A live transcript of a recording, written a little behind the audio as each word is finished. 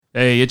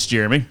Hey, it's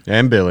Jeremy.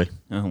 And Billy.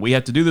 We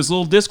have to do this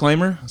little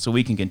disclaimer so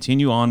we can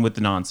continue on with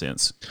the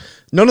nonsense.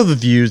 None of the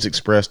views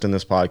expressed in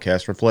this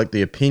podcast reflect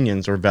the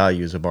opinions or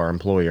values of our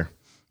employer.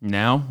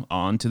 Now,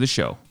 on to the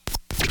show.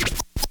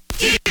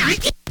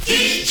 DJ,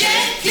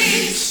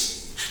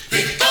 please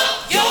pick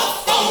up your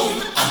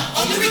phone. I'm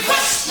on the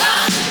request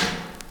line.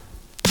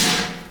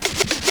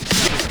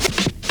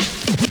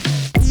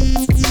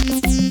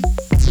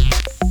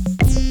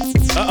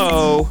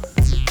 Uh-oh.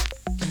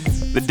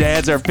 The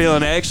dads are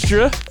feeling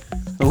extra.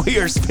 We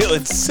are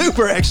feeling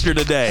super extra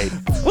today.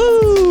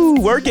 Woo!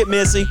 Work it,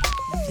 Missy.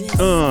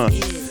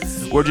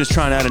 We're just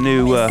trying out a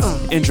new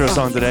intro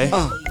song today.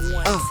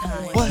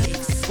 What?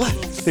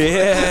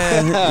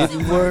 Yeah, it's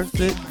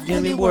worth it.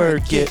 Let me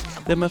work it.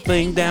 Let my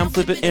thing down,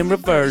 flip it, and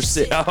reverse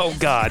it. Oh,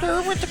 God.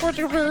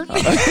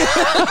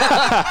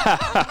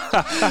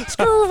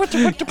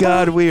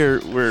 God,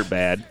 we're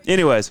bad.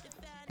 Anyways,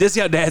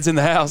 Discount Dad's in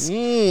the house.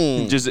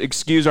 Just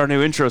excuse our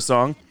new intro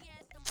song.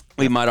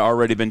 We might have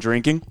already been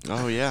drinking.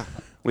 Oh, yeah.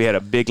 We had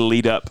a big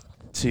lead up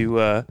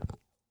to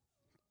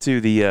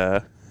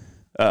the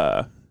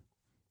I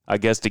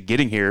guess to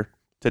getting here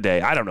today.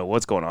 I don't know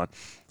what's going on.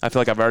 I feel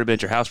like I've already been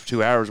at your house for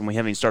 2 hours and we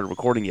haven't even started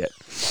recording yet.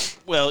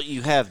 Well,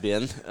 you have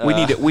been.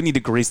 We need to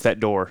grease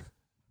that door.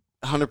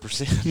 100%.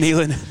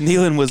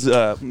 Nealon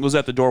was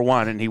at the door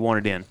whining. He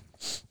wanted in.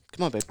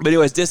 Come on, baby. But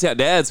anyways, Discount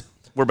Dads,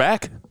 we're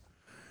back.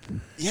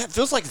 Yeah, it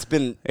feels like it's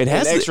been It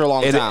has an extra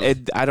long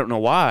time. I don't know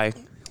why.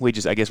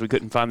 I guess we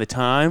couldn't find the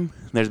time.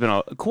 There's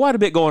been quite a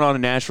bit going on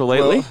in Nashville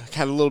lately. Well,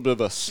 had a little bit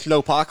of a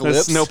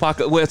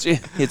snowpocalypse. Which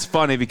it's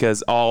funny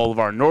because all of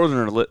our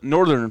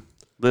northern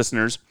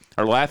listeners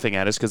are laughing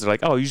at us because they're like,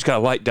 "Oh, you just got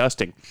a light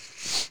dusting."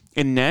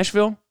 In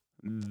Nashville,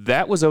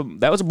 that was a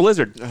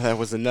blizzard. That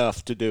was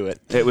enough to do it.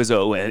 It was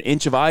an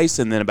inch of ice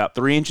and then about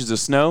 3 inches of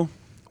snow.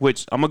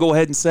 Which I'm gonna go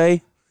ahead and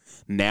say,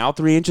 now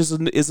 3 inches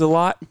is a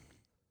lot.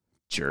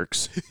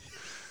 Jerks.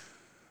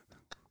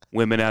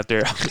 Women out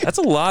there, that's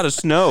a lot of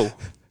snow.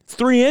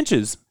 3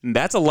 inches.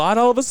 That's a lot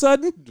all of a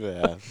sudden.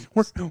 Yeah.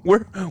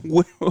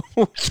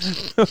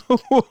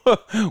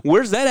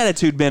 Where's that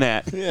attitude been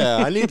at? Yeah,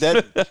 I need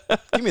that.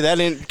 Give me that.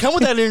 Come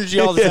with that energy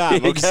all the time,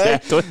 okay?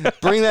 Exactly.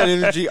 Bring that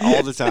energy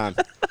all the time.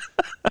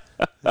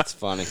 That's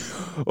funny.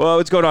 Well,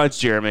 what's going on? It's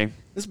Jeremy.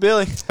 It's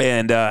Billy.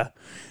 And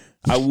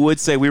I would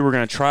say we were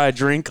going to try a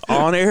drink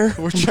on air.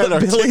 We're trying our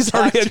Billy's TikTok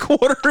already a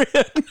quarter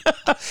in.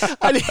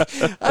 I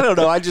don't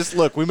know. I just,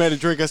 look, we made a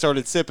drink. I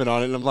started sipping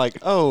on it, and I'm like,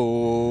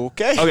 oh,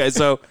 okay. Okay,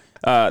 so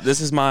this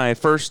is my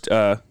first,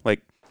 I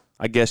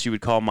guess you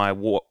would call my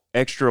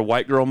extra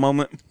white girl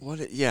moment.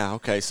 Yeah,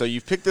 okay. So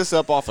you picked this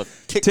up off of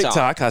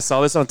TikTok. I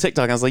saw this on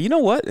TikTok. I was like, you know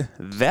what?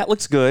 That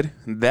looks good.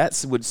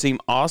 That would seem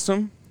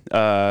awesome.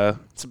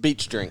 It's a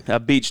beach drink. A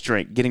beach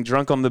drink. Getting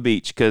drunk on the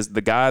beach because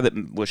the guy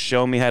that was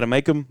showing me how to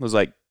make them was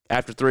like,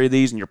 after 3 of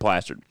these and you're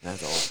plastered.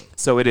 That's awesome.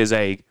 So it is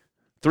a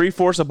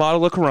 3/4 a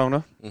bottle of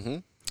Corona. Mm-hmm.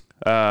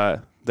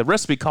 The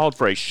recipe called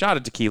for a shot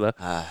of tequila,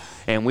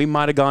 and we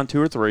might have gone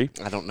 2 or 3.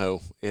 I don't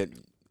know.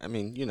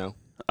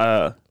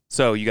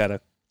 So you got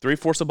a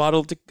 3/4 a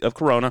bottle of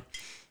Corona,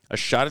 a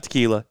shot of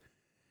tequila,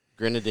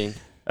 Grenadine.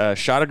 a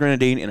shot of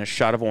grenadine, and a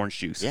shot of orange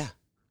juice. Yeah.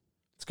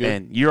 It's good.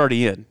 And you're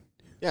already in.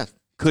 Yeah.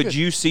 Could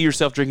you see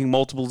yourself drinking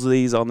multiples of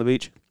these on the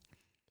beach?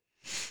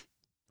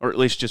 Or at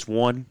least just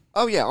one?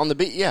 Oh, yeah, on the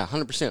beach. Yeah,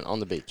 100%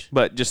 on the beach.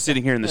 But just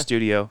sitting here in the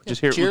studio. Yeah.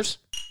 Just here. Cheers.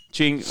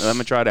 Ching. I'm going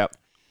to try it out.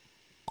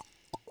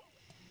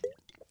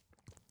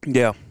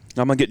 Yeah.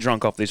 I'm going to get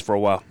drunk off these for a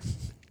while.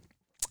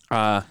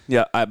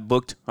 Yeah, I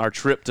booked our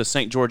trip to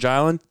St. George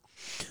Island.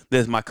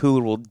 My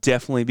cooler will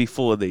definitely be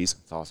full of these.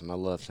 It's awesome. I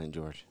love St.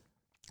 George.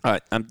 All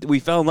right.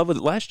 We fell in love with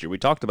it last year. We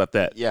talked about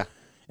that. Yeah.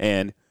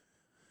 And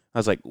I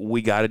was like,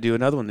 we got to do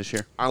another one this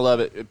year. I love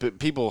it. But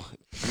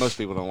most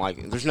people don't like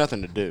it. There's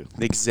nothing to do.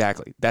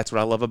 Exactly. That's what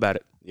I love about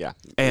it. Yeah.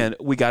 And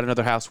we got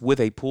another house with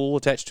a pool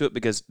attached to it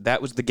because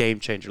that was the game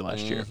changer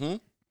last year.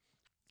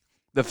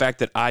 The fact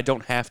that I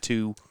don't have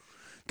to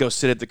go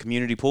sit at the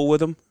community pool with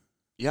them.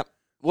 Yep.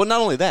 Well,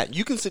 not only that,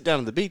 you can sit down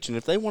at the beach, and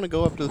if they want to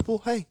go up to the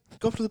pool, hey,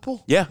 go up to the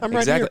pool. Yeah, I'm right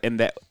exactly. here. And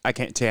that I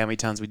can't tell you how many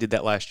times we did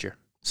that last year.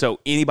 So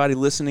anybody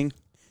listening,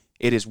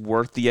 it is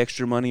worth the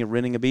extra money of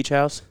renting a beach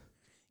house.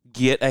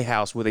 Get a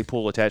house with a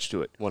pool attached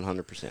to it.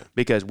 100%.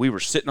 Because we were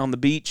sitting on the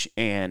beach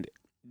and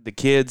the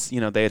kids,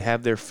 they'd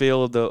have their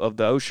fill of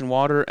the ocean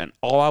water, and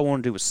all I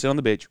wanted to do was sit on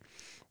the beach,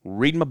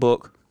 read my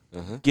book,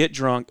 get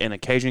drunk, and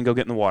occasionally go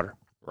get in the water.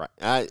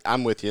 Right.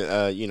 I'm with you.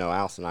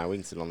 Alice and I, we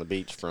can sit on the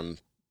beach from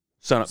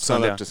sun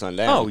up to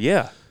sundown. Oh,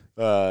 yeah.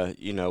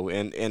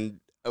 And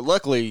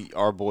luckily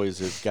our boys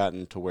have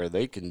gotten to where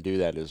they can do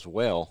that as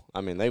well.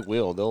 I mean,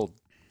 they'll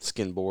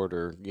skinboard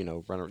or,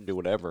 run or do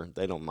whatever.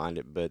 They don't mind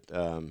it. But,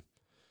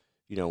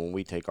 when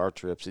we take our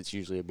trips, it's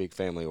usually a big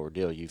family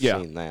ordeal. You've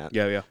seen that.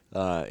 Yeah.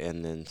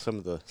 And then some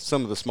of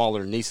the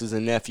smaller nieces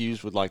and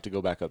nephews would like to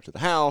go back up to the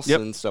house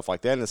and stuff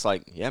like that. And it's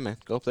like, yeah, man,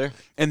 go up there.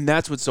 And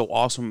that's what's so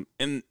awesome.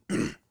 And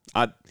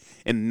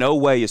in no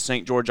way is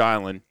St. George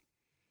Island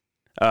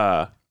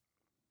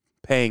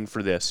paying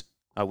for this.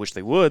 I wish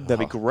they would. That'd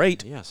be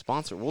great. Yeah,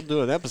 sponsor. We'll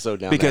do an episode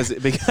down Because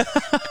there.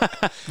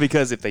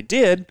 because if they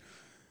did,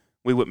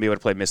 we wouldn't be able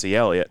to play Missy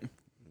Elliott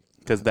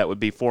because that would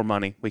be for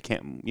money. We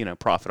can't,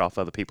 profit off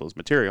other people's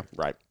material.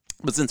 Right.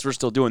 But since we're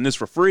still doing this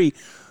for free,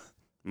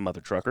 mother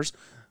truckers,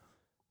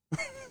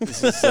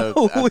 This is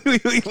so,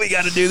 we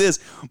got to do this.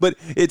 But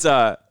it's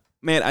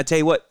man, I tell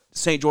you what,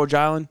 St. George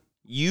Island,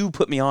 you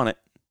put me on it,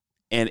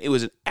 and it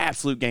was an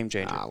absolute game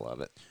changer. I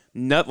love it.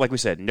 Not like we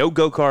said, no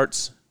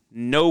go-karts,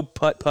 no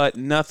putt,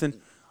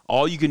 nothing.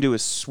 All you can do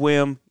is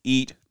swim,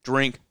 eat,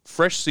 drink,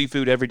 fresh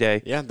seafood every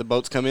day. Yeah, the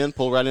boats come in,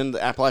 pull right in.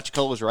 The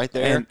Apalachicola right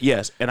there. And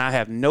yes, and I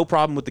have no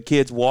problem with the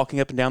kids walking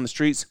up and down the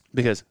streets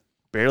because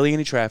barely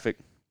any traffic.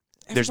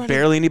 There's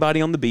barely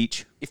anybody on the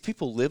beach. If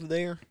people live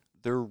there,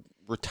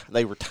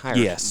 they retire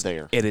Yes,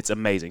 there. and it's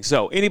amazing.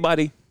 So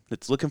anybody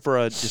that's looking for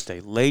just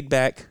a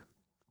laid-back,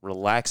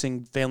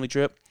 relaxing family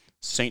trip,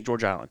 St.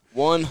 George Island.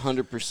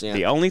 100%.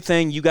 The only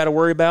thing you got to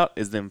worry about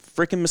is them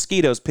freaking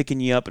mosquitoes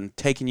picking you up and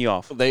taking you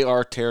off. They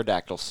are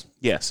pterodactyls.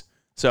 Yes.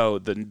 So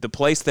the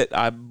place that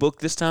I booked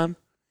this time,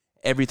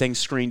 everything's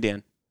screened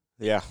in.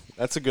 Yeah,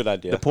 that's a good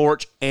idea. The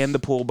porch and the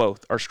pool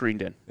both are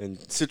screened in. And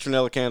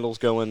citronella candles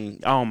going.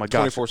 Oh my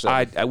gosh!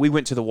 24/7. We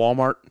went to the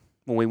Walmart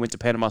when we went to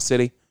Panama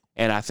City,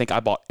 and I think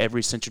I bought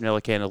every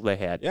citronella candle they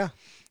had. Yeah.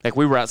 Like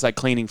we were outside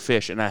cleaning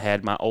fish, and I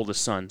had my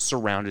oldest son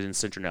surrounded in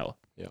citronella.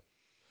 Yeah.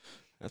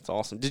 That's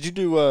awesome. Did you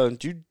do?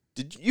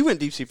 Did you went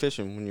deep sea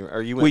fishing when you?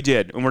 Or you went? We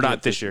did, and we're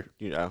not this year.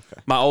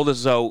 Okay. My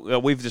oldest, so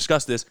we've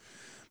discussed this.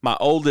 My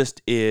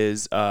oldest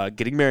is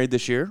getting married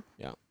this year.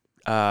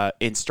 Yeah.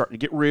 And starting to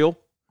get real.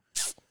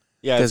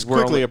 Yeah, it's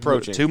quickly we're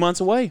approaching. 2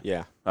 months away.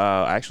 Yeah.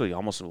 Actually,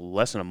 almost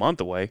less than a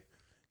month away.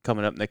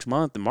 Coming up next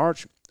month in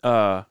March.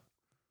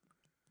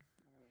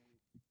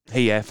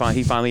 He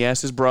finally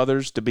asked his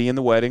brothers to be in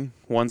the wedding.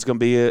 One's going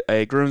to be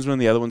a groomsman.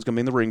 The other one's going to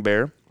be in the ring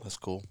bearer. That's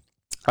cool.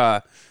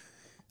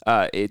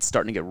 It's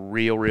starting to get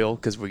real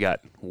because we got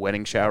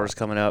wedding showers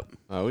coming up.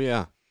 Oh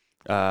yeah.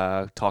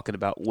 Talking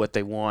about what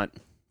they want.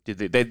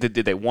 Did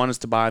they want us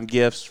to buy them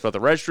gifts for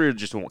the registry or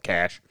just want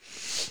cash?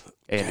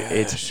 And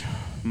it's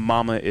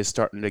Mama is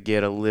starting to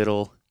get a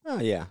little. Oh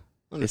yeah.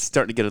 It's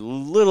starting to get a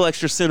little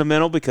extra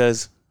sentimental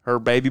because her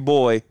baby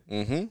boy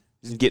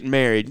is getting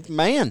married.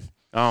 Man.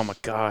 Oh my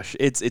gosh,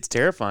 it's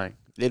terrifying.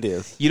 It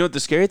is. You know what the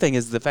scary thing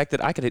is? The fact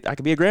that I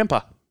could be a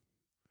grandpa.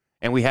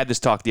 And we had this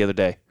talk the other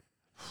day.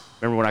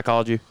 Remember when I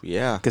called you?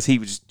 Yeah. Because he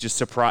was just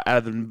surprised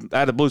out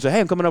of the blue. Said, "Hey,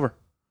 I'm coming over."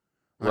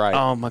 Right.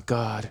 Oh my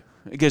God.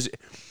 Because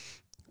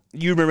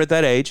you remember at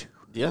that age,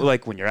 Yeah.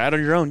 like when you're out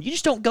on your own, you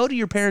just don't go to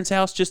your parents'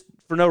 house just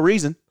for no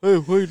reason. Hey,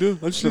 what are you doing?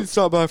 I just need to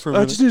stop by for a I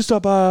minute. just need to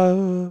stop by.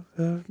 You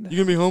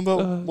gonna be home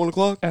about 1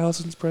 o'clock?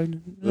 Allison's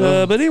pregnant.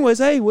 But anyways,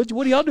 hey, what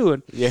are y'all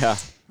doing? Yeah.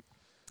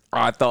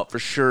 I thought for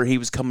sure he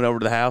was coming over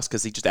to the house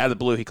because he just out of the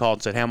blue he called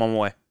and said, "Hey, I'm on my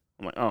way."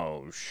 I'm like,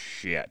 "Oh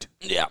shit!"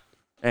 Yeah.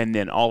 And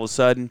then all of a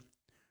sudden,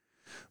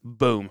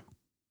 boom!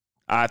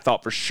 I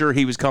thought for sure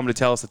he was coming to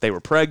tell us that they were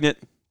pregnant.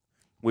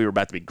 We were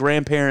about to be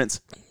grandparents.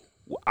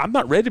 I'm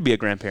not ready to be a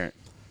grandparent.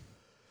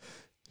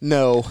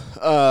 No.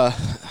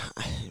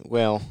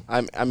 Well,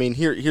 I mean,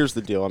 here's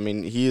the deal. I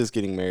mean, he is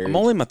getting married. I'm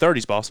only in my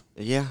 30s, boss.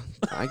 Yeah,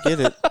 I get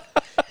it.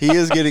 He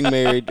is getting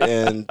married,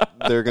 and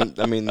they're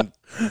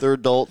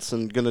adults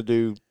and gonna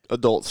do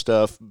adult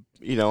stuff.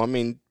 I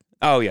mean,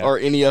 Oh yeah. are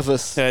any of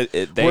us were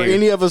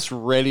any of us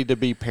ready to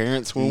be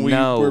parents when we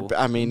No. were?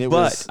 I mean,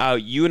 But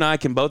was you and I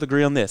can both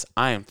agree on this.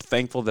 I am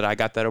thankful that I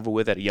got that over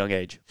with at a young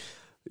age.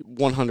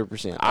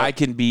 100%. I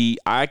can be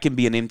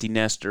an empty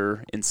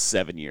nester in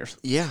 7 years.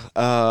 Yeah.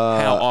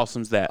 How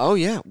awesome is that? Oh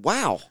yeah.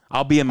 Wow.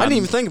 I'll be in my I didn't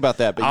even think about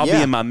that, but I'll yeah.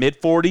 be in my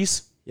mid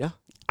 40s. Yeah.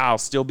 I'll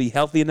still be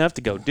healthy enough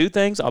to go do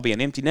things. I'll be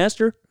an empty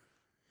nester.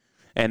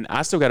 And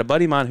I still got a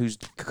buddy of mine who's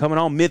coming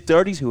on mid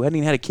 30s who hadn't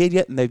even had a kid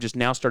yet, and they've just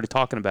now started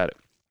talking about it.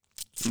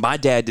 My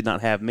dad did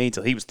not have me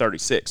until he was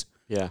 36.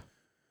 Yeah.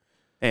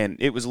 And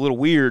it was a little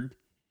weird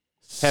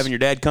having your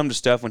dad come to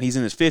stuff when he's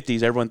in his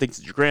 50s. Everyone thinks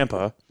it's your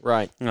grandpa.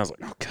 Right. And I was like,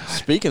 oh, God.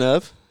 Speaking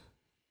of,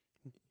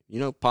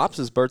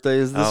 Pops' birthday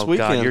is this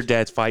weekend. God, your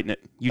dad's fighting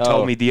it. You Oh.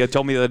 told me the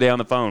other day on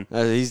the phone.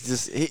 He's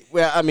just he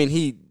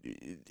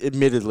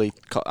admittedly.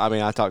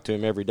 I talk to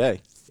him every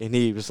day, and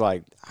he was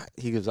like,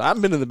 he goes,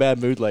 "I've been in the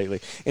bad mood lately,"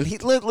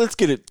 and let's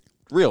get it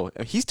real.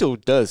 He still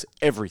does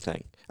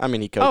everything. I mean,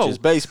 he coaches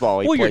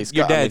baseball. He plays.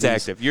 Your dad's he's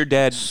active. Your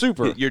dad's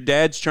super. Your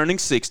dad's turning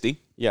 60.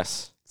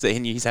 Yes. So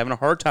he's having a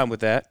hard time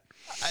with that.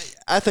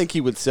 I think he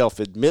would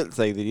self-admit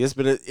say that he is,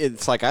 but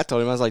it's like I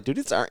told him, I was like,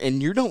 dude,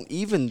 and you don't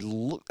even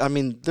look. I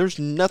mean, there's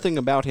nothing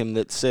about him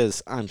that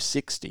says I'm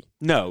 60.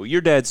 No,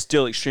 your dad's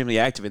still extremely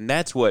active, and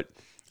that's what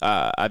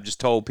I've just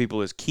told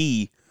people is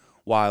key.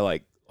 Why,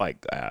 like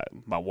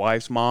my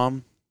wife's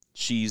mom,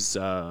 she's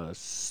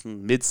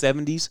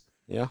mid-70s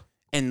Yeah.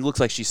 and looks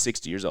like she's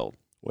 60 years old.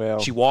 Well,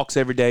 She walks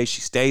every day. She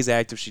stays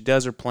active. She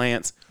does her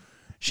plants.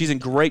 she's in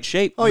great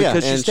shape Oh yeah,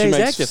 because and she stays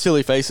makes active.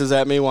 silly faces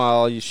at me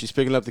while she's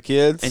picking up the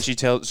kids. And she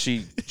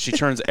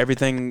turns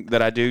everything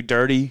that I do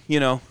dirty. You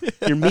know,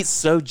 your meat's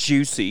so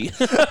juicy.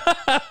 Oh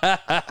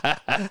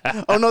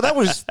no, that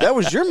was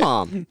your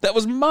mom. That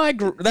was my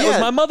Yeah,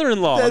 my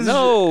mother-in-law. that's-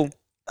 No,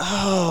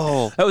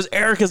 Oh, that was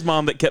Erica's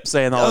mom that kept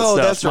saying all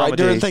that stuff. that's right. Mama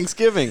During D.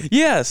 Thanksgiving.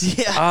 Yes.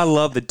 Yeah. I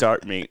love the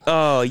dark meat.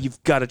 Oh,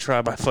 you've got to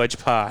try my fudge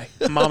pie.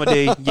 Mama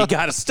D, you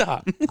got to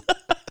stop.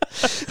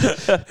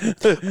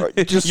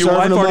 Just Your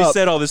wife serving 'em already up.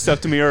 said all this stuff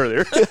to me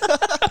earlier.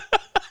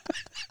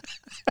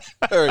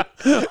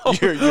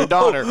 your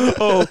daughter.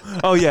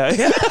 Oh yeah.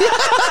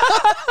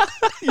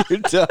 Your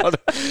daughter.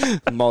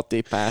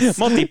 Multi-pass.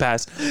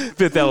 Multipass.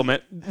 Fifth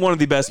Element, one of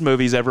the best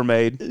movies ever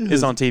made,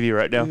 is on TV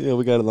right now. Yeah,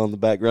 we got it on the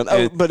background.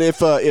 Oh, but if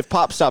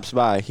Pop stops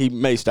by, he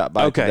may stop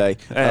by Okay. today.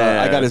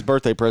 I got his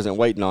birthday present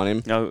waiting on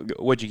him. Oh,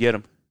 what'd you get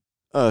him?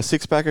 A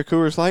 6-pack of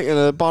Coors Light and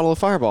a bottle of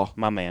Fireball.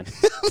 My man.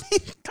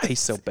 He's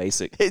so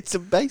basic. It's a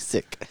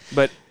basic.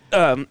 But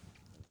you're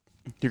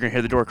gonna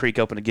hear the door creak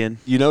open again.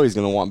 You know he's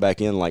going to want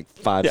back in like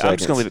 5 Yeah, seconds. I'm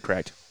just gonna leave it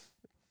cracked.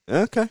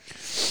 Okay.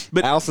 But-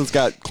 But Allison's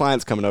got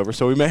clients coming over,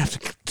 so we may have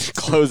to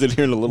close it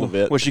here in a little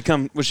bit. Will she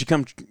come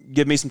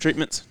give me some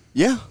treatments?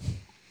 Yeah.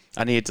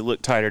 I need it to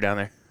look tighter down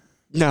there.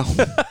 No.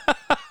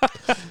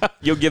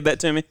 You'll give that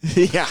to me?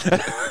 Yeah.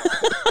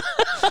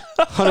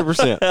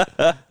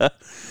 100%.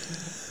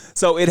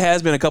 So it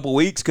has been a couple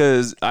weeks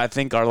because I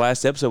think our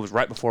last episode was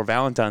right before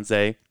Valentine's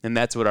Day, and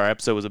that's what our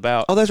episode was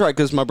about. Oh, that's right,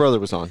 because my brother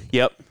was on.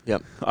 Yep.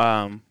 Yep.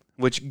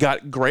 Which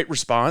got great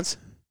response.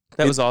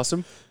 That was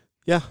awesome.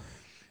 Yeah.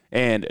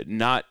 And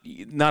not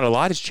a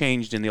lot has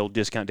changed in the old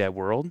Discount Dad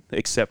world,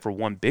 except for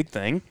one big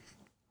thing.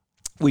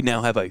 We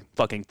now have a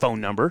fucking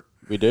phone number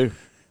We do.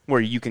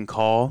 where you can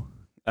call.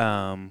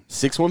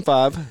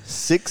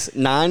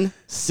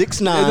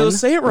 615-6969.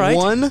 Say it right.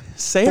 144.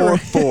 Say it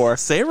right.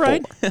 Say it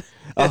right.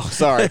 Oh,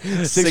 sorry.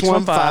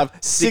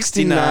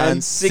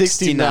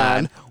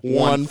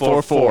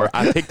 615-6969-144.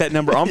 I picked that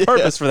number on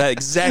purpose for that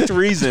exact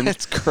reason.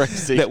 That's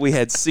crazy. That we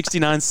had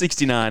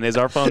 6969 as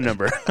our phone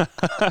number.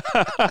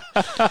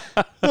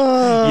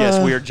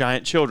 Yes, we are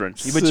giant children.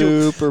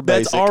 Super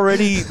that's basic.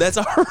 already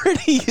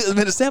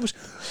been established.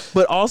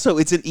 But also,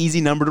 it's an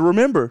easy number to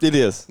remember. It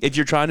is. If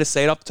you're trying to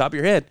say it off the top of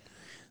your head.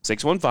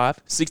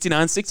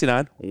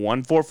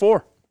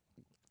 615-6969-144.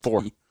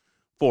 4.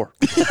 4.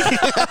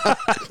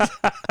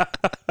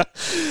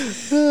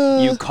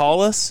 You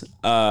call us.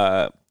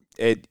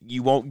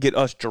 You won't get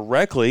us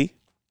directly.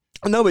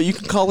 No, but you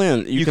can call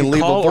in. You can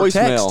leave a call or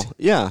voicemail. text.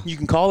 Yeah. You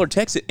can call or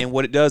text it, and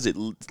what it does, it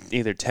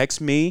either texts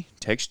me,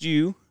 text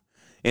you,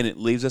 and it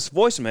leaves us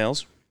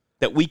voicemails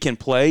that we can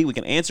play. We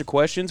can answer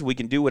questions. We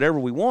can do whatever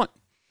we want.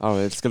 Oh,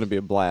 it's going to be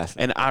a blast.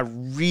 And I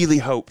really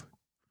hope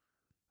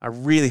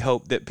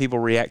that people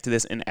react to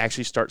this and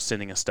actually start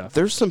sending us stuff.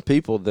 There's some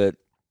people that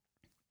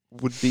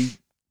would be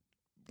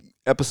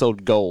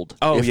episode gold.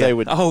 Oh, if yeah. they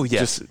would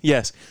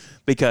Yes.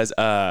 Because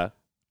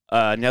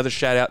another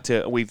shout out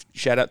to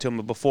him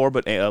before,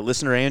 but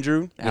listener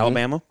Andrew,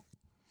 Alabama,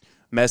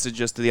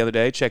 messaged us the other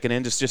day, checking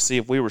in just to see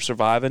if we were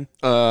surviving.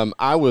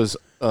 I was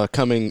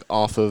coming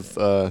off of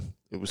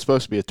it was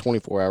supposed to be a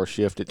 24-hour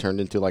shift. It turned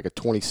into like a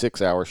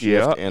 26-hour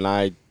shift, Yeah. and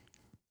I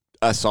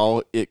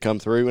saw it come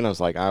through, and I was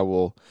like, I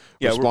will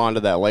respond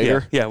to that Yeah,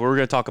 later. yeah, we're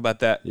gonna talk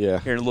about that Yeah.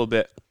 here in a little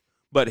bit.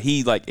 But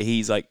he's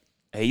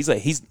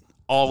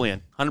all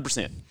in,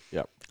 100%.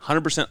 Yep.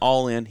 100%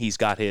 all in. He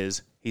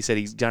said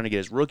he's trying to get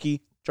his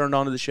rookie turned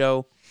on to the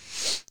show.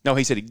 No,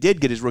 he said he did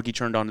get his rookie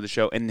turned on to the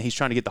show, and he's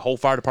trying to get the whole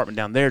fire department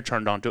down there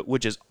turned on to it,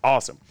 which is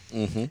awesome.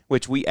 Mm-hmm.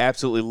 Which we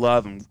absolutely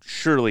love and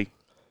surely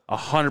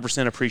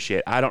 100%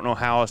 appreciate. I don't know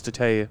how else to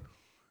tell you.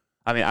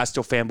 I mean, I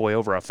still fanboy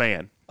over a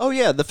fan. Oh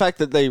yeah, the fact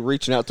that they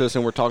reaching out to us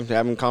and we're talking,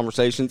 having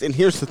conversations. And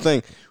here's the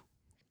thing: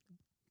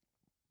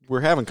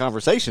 we're having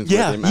conversations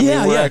Yeah, with him. I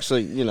mean, we're yeah.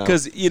 actually,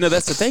 Because,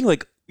 that's the thing.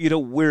 Like,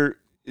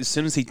 as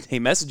soon as he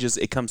messages,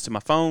 it comes to my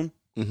phone.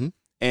 Mm-hmm.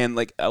 And,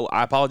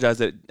 I apologize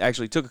that it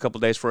actually took a couple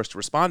of days for us to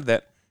respond to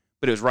that.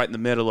 But it was right in the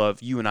middle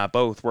of you and I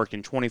both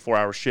working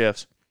 24-hour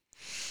shifts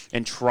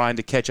and trying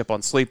to catch up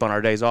on sleep on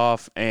our days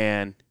off.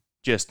 And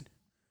just...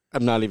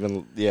 I'm not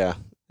even. Yeah,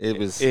 it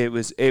was. It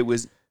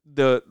was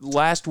the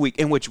last week,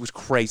 in which was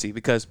crazy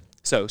because...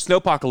 So,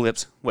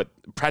 snowpocalypse,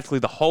 practically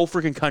the whole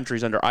freaking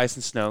country's under ice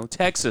and snow.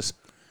 Texas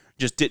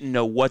just didn't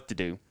know what to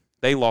do.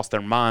 They lost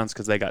their minds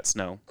because they got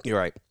snow. You're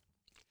right.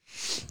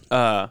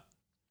 But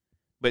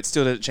it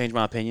still doesn't change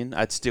my opinion.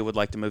 I still would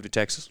like to move to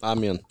Texas.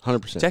 I'm in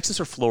 100%. Texas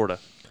or Florida.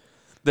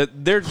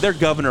 Their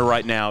governor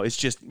right now is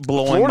just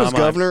blowing Florida's my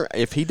mind. governor,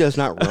 if he does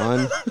not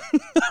run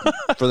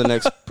for the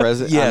next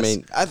president, Yes. I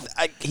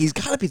mean, he's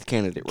got to be the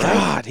candidate, right?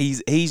 God,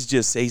 he's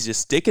just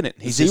sticking it.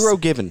 He's Zero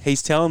just, given.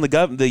 He's telling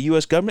the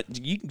U.S. government,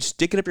 you can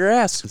stick it up your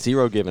ass.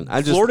 Zero given.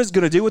 Florida's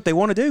going to do what they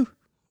want to do.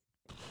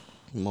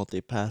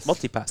 Multi-pass.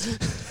 Multi-pass.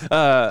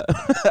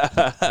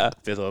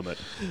 Fifth Element.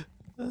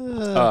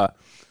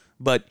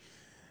 But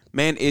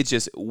man, it's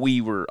just we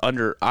were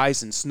under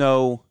ice and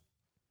snow.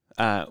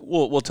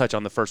 We'll touch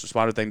on the first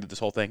responder thing to this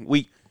whole thing.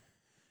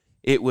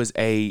 It was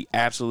a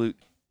absolute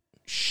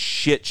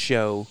shit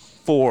show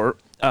for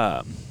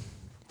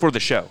the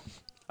show.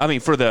 I mean,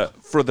 for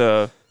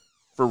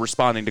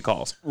responding to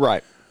calls.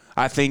 Right.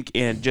 I think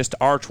in just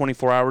our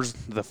 24 hours,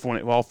 when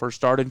it all first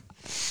started,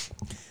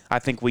 I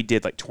think we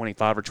did like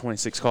 25 or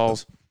 26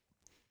 calls.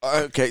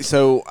 Okay,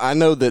 so I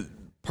know that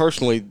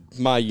personally,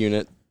 my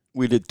unit,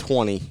 we did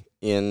 20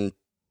 in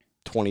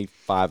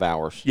 25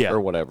 hours Yeah.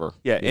 or whatever.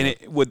 Yeah, and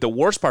what the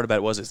worst part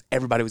about it is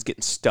everybody was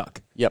getting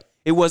stuck. Yep.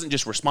 It wasn't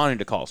just responding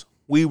to calls.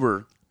 We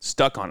were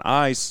stuck on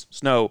ice,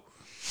 snow,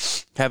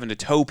 having to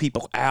tow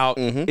people out.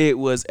 Mm-hmm. It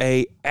was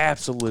a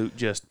absolute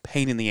just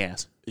pain in the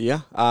ass.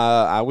 Yeah,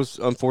 I was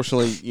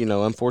unfortunately,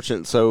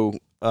 unfortunate. So,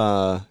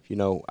 I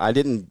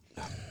didn't.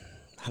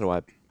 How do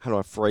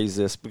I phrase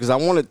this? Because I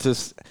wanted to.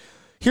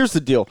 Here's the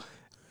deal.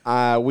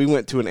 We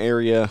went to an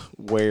area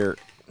where.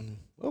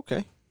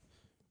 Okay.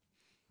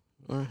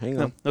 All right,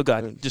 hang on. Oh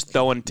God, just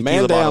throwing Man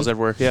tequila down. bottles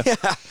everywhere. Yeah.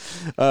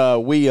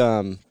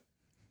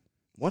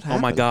 What happened?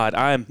 Oh my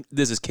God,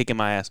 this is kicking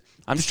my ass.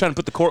 I'm just trying to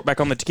put the cork back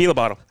on the tequila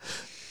bottle.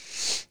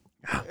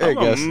 There it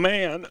Oh goes.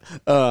 man.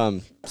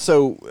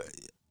 So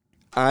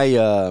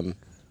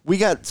we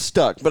got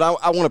stuck, but I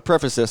want to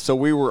preface this. So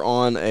we were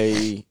on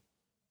a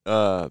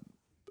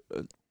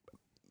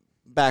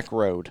back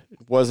road.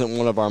 It wasn't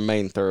one of our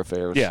main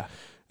thoroughfares. Yeah.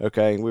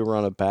 Okay, we were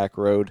on a back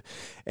road,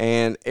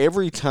 and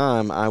every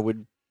time I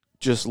would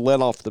just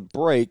let off the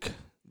brake,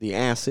 the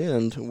ass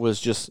end was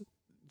just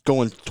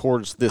going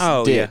towards this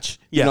ditch.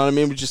 Yeah. You know what I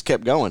mean? We just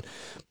kept going.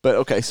 But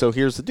okay, so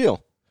here's the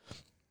deal.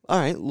 All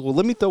right, well,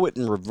 let me throw it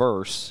in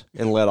reverse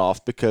and let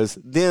off, because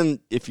then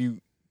if you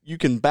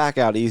can back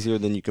out easier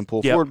than you can pull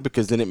Yep. forward,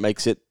 because then it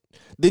makes it.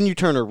 Then you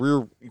turn a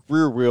rear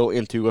wheel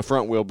into a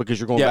front wheel because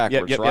you're going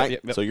backwards, right?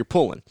 Yep. So you're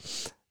pulling.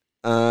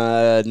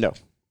 No.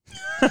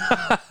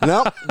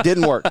 No,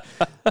 didn't work.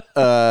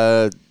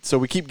 So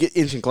we keep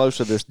inching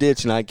closer to this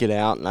ditch, and I get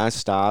out and I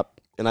stop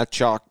and I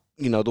chalk,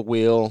 the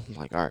wheel. I'm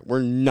like, all right,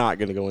 we're not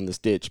going to go in this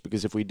ditch,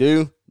 because if we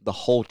do, the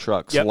whole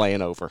truck's Yep.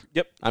 laying over.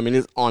 Yep. I mean,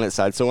 it's on its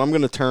side. So I'm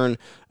going to turn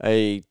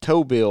a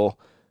tow bill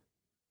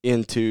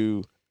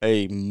into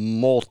a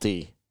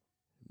multi-dollar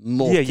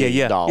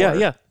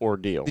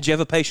ordeal. Did you have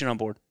a patient on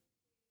board?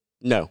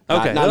 No.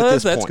 Okay. Not Well, at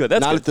this that's point. good.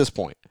 That's not good. at this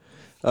point.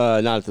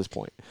 Not at this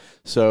point.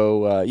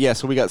 So,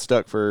 so we got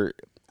stuck for,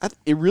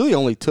 it really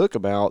only took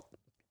about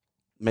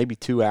maybe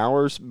 2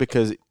 hours,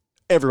 because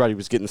everybody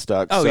was getting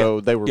stuck. Oh, so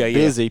yeah. they were Yeah, yeah.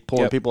 busy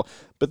pulling Yep. people.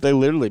 But they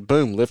literally,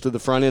 boom, lifted the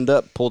front end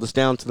up, pulled us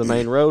down to the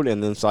main road,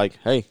 and then it's like,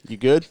 hey, you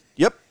good?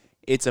 Yep.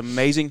 It's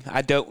amazing.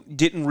 I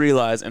didn't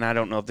realize, and I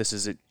don't know if this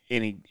is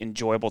any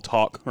enjoyable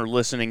talk or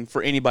listening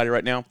for anybody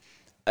right now.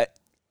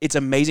 It's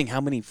amazing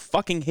how many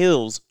fucking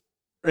hills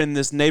are in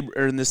this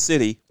in this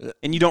city,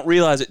 and you don't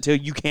realize it till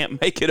you can't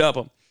make it up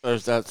them.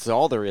 That's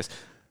all there is.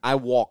 I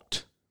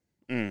walked.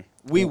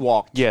 We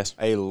walked Yes.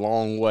 a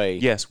long way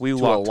Yes, we to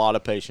walked. a lot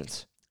of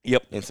patients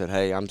Yep. and said,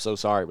 hey, I'm so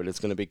sorry, but it's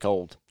going to be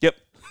cold. Yep.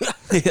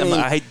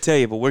 I hate to tell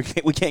you, but we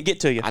can't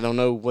get to you. I don't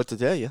know what to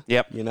tell you.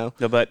 Yep. No,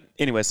 but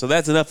anyway, so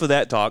that's enough of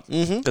that talk,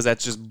 because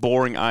that's just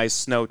boring ice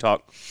snow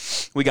talk.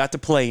 We got to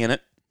play in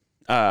it.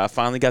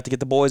 Finally got to get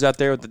the boys out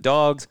there with the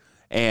dogs,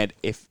 and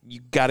if you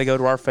got to go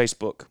to our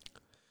Facebook.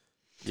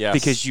 yes.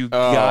 Because you oh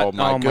got-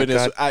 my oh my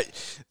goodness. God.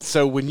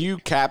 So when you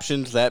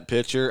captioned that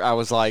picture, I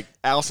was like,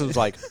 Allison's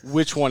like,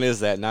 which one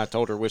is that? And I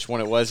told her which one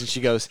it was, and she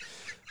goes,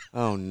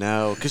 oh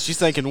no, because she's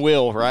thinking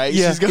Will, right?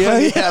 Yeah, She's going,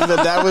 yeah.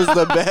 but that was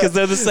the Because best.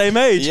 they're the same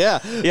age. Yeah.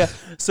 Yeah.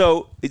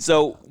 So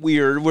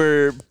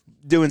we're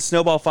doing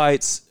snowball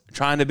fights,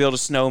 trying to build a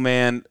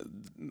snowman.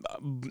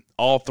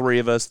 All three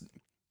of us,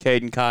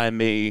 Caden, Kai, and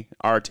me,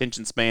 our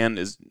attention span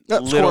is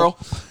little. Squirrel.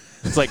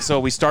 It's like, so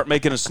we start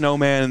making a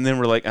snowman, and then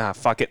we're like,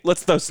 fuck it,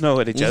 let's throw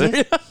snow at each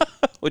other.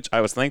 Which I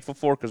was thankful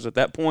for, because at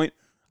that point,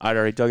 I'd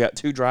already dug out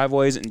 2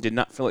 driveways and did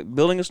not feel like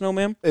building a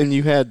snowman. And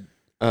you had,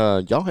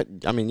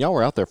 y'all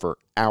were out there for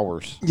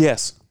hours,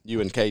 Yes.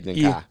 you and Caden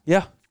and Kai.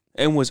 Yeah.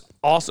 It was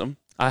awesome.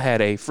 I had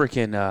a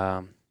freaking,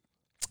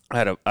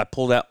 I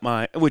pulled out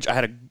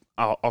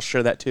I'll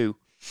share that too.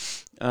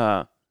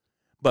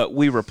 But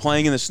we were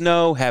playing in the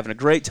snow, having a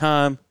great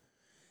time,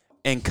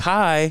 and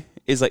Kai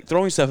is like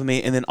throwing stuff at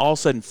me, and then all of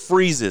a sudden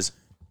freezes,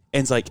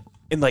 and it's like,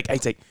 I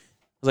was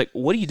like,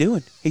 what are you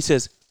doing? He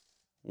says,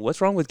 what's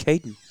wrong with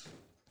Caden?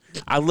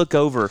 I look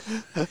over,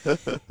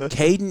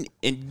 Caden,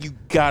 and you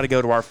got to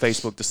go to our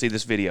Facebook to see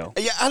this video.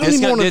 Yeah, I don't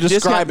even want to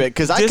describe it,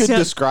 because I could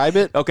describe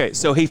it. Okay,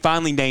 so he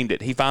finally named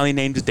it. He finally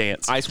named his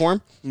dance. Ice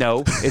worm?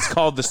 No, it's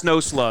called the Snow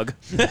Slug.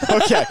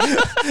 Okay.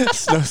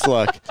 Snow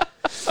slug.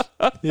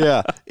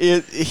 Yeah.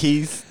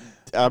 It's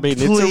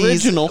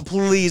original.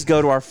 Please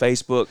go to our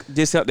Facebook,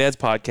 Discount Dad's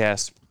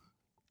podcast.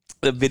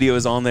 The video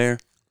is on there.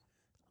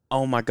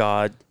 Oh my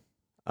God.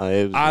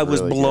 I was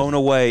blown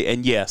away.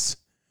 And yes,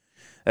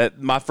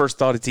 my first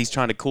thought is he's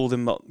trying to cool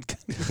them,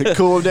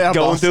 Cool him down,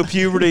 going boss. through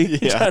puberty,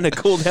 Yeah. trying to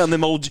cool down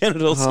them old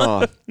genitals.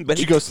 Huh. But Did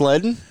you go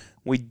sledding?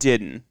 we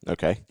didn't.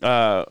 Okay.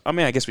 I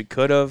guess we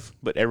could have,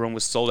 but everyone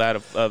was sold out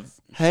of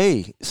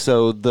Hey,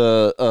 so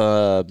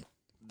do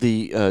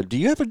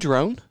you have a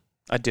drone?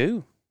 I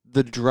do.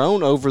 The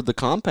drone over the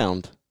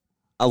compound.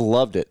 I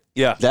loved it.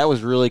 Yeah. That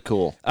was really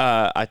cool.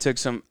 I took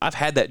some. I've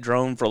had that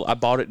drone I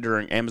bought it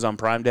during Amazon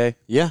Prime Day.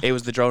 Yeah. It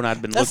was the drone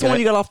I'd been That's looking the one at.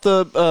 you got off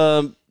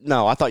the.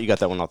 No, I thought you got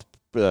that one off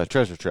the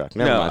treasure truck.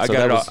 Never No, mind. I So got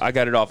that it. was, I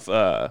got it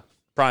off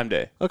Prime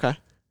Day. Okay.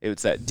 It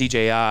was that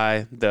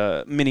DJI,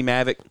 the Mini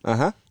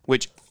Mavic,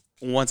 which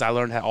once I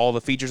learned how all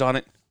the features on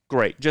it,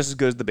 great, just as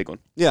good as the big one.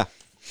 Yeah.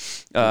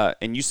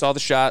 And you saw the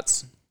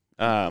shots.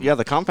 Yeah,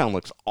 the compound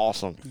looks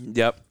awesome.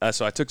 Yep.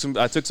 So I took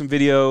some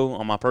video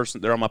on my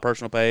They're on my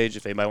personal page.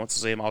 If anybody wants to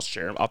see them, I'll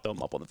share them. I'll throw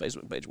them up on the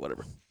Facebook page,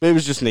 whatever. It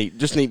was just neat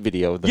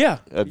video. Of Yeah.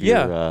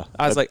 your,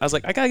 I was like,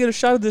 I gotta get a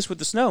shot of this with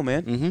the snow,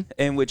 man. Mm-hmm.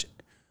 And which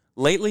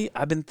lately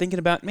I've been thinking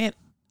about, man,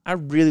 I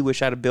really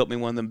wish I'd have built me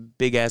one of them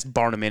big ass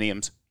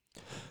barnuminiums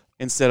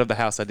instead of the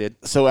house I did.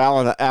 So Al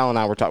and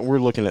I were talking. We're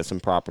looking at some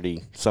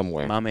property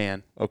somewhere. My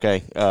man.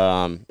 Okay.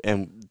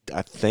 And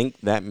I think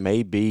that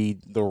may be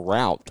the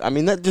route. I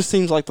mean, that just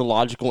seems like the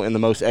logical and the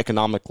most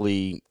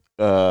economically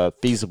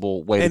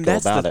feasible way to go about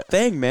And that's the it.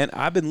 thing, man.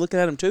 I've been looking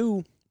at them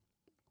too.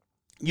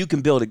 You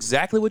can build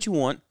exactly what you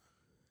want,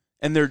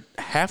 and they're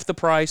half the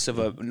price of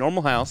a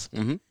normal house.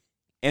 Mm-hmm.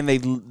 And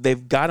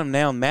they've got them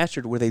now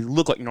mastered where they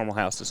look like normal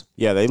houses.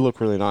 Yeah, they look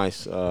really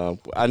nice.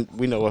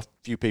 We know a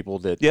few people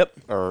that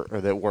or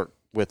that work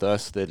with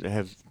us that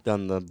have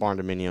done the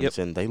barndominiums,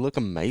 and they look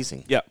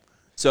amazing. Yep.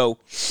 So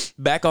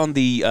back on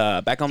the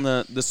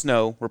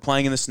snow, we're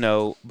playing in the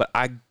snow, but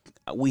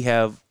we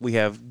have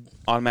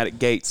automatic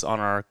gates on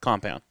our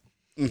compound.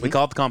 Mm-hmm. We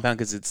call it the compound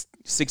because it's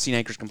 16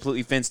 acres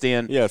completely fenced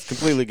in. Yeah, it's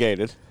completely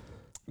gated.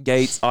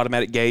 Gates,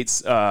 automatic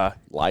gates,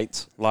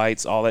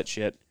 lights, all that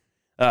shit.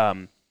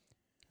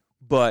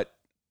 But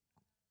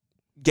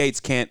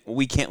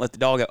we can't let the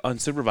dog out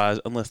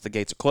unsupervised unless the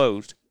gates are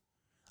closed.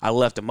 I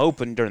left them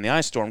open during the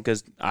ice storm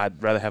because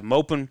I'd rather have them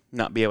open,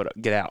 not be able to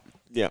get out.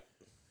 Yeah.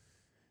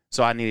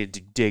 So I needed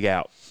to dig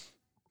out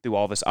through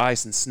all this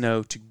ice and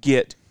snow to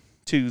get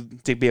to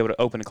be able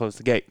to open and close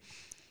the gate.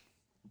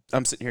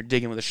 I'm sitting here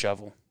digging with a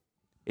shovel.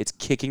 It's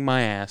kicking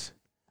my ass.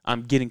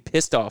 I'm getting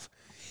pissed off.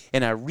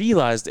 And I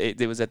realized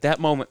it was at that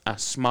moment I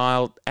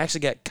smiled,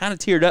 actually got kind of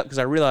teared up because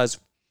I realized,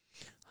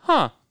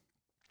 I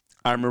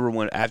remember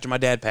when after my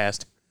dad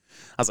passed,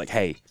 I was like,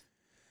 hey,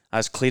 I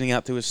was cleaning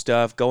out through his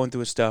stuff, going through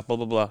his stuff, blah,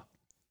 blah, blah.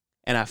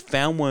 And I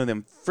found one of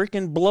them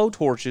freaking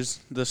blowtorches,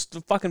 the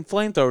fucking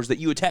flamethrowers that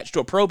you attach to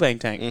a propane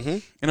tank. Mm-hmm.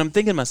 And I'm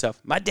thinking to myself,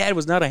 my dad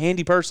was not a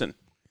handy person.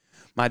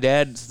 My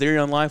dad's theory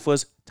on life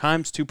was,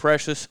 time's too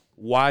precious.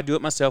 Why do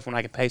it myself when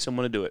I can pay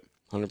someone to do it?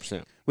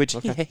 100%. Which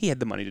he had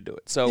the money to do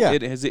it. So yeah.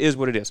 it is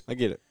what it is. I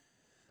get it.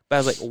 But I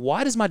was like,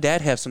 why does my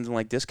dad have something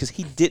like this? Because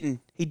he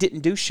didn't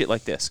do shit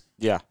like this.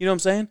 Yeah. You know what I'm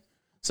saying?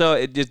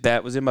 So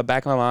that was in my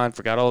back of my mind.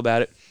 Forgot all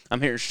about it.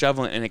 I'm here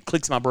shoveling, and it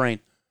clicks in my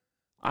brain.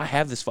 I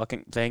have this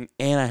fucking thing,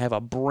 and I have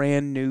a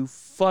brand new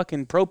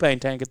fucking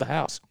propane tank at the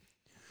house.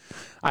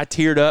 I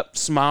teared up,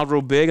 smiled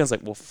real big. I was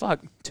like, well,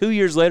 fuck. 2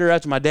 years later,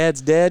 after my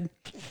dad's dead,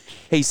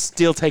 he's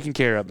still taking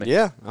care of me.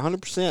 Yeah,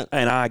 100%.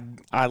 And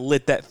I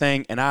lit that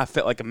thing, and I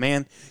felt like a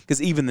man,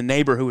 because even the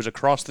neighbor who was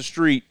across the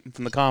street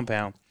from the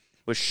compound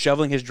was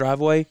shoveling his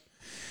driveway,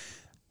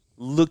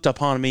 looked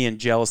upon me in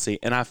jealousy,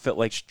 and I felt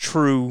like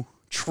true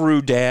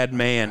dad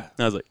man. And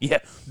I was like, yeah,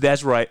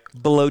 that's right.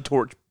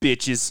 Blowtorch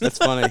bitches. That's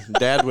funny.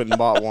 Dad went and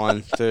bought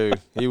one, too.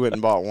 He went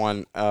and bought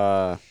one,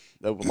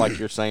 like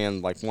you're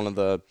saying, like one of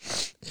the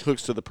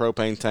hooks to the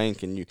propane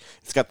tank, and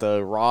it's got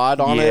the rod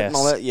on it and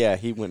all that. Yeah,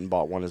 he went and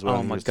bought one as well.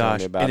 Oh, my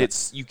gosh.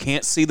 And you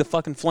can't see the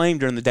fucking flame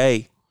during the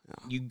day.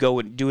 You go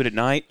and do it at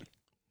night,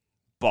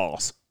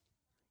 boss.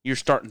 You're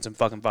starting some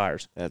fucking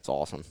fires. That's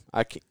awesome.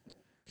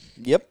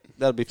 Yep,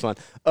 that'll be fun.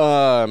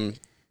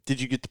 Did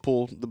you get to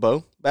pull the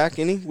bow back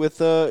any with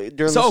during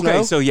the snow?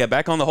 Okay, so yeah,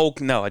 back on the whole.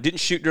 No, I didn't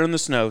shoot during the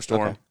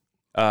snowstorm. Okay.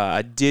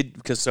 I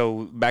did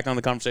back on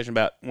the conversation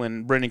about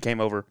when Brendan came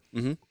over,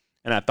 and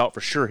I thought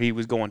for sure he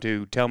was going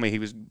to tell me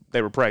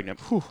they were pregnant.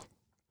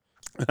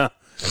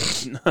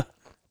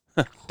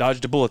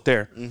 Dodged a bullet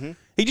there. Mm-hmm.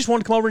 He just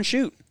wanted to come over and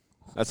shoot.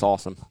 That's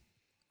awesome.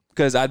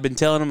 Because I'd been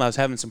telling him I was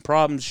having some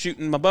problems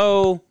shooting my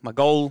bow. My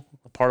goal,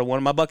 a part of one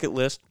of my bucket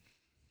list,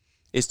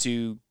 is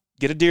to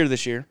get a deer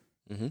this year.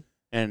 Mm-hmm.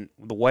 And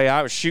the way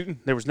I was shooting,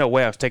 there was no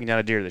way I was taking down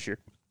a deer this year.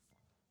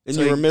 And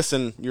so you were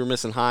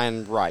missing high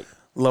and right,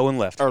 low and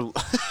left, or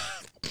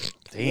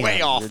damn,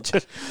 way off.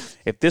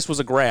 If this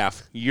was a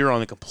graph, you're on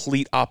the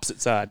complete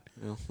opposite side.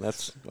 Well,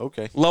 that's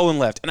okay. Low and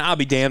left, and I'll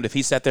be damned if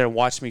he sat there and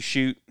watched me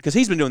shoot, because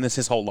he's been doing this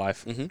his whole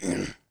life.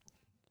 Mm-hmm.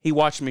 He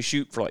watched me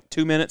shoot for like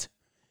 2 minutes.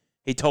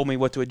 He told me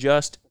what to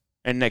adjust,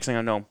 and next thing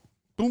I know,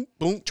 boom,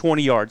 boom,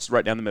 20 yards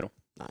right down the middle.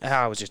 Nice.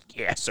 I was just,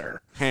 yes, sir.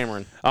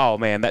 Hammering. Oh,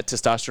 man, that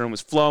testosterone was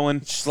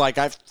flowing. Just like,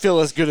 I feel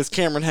as good as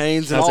Cameron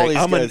Haynes and all these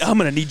guys. I'm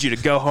going to need you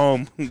to go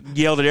home.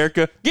 Yelled at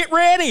Erica, get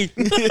ready.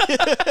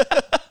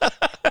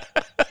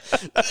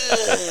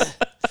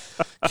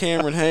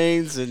 Cameron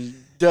Haynes and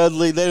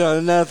Dudley, they don't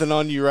have nothing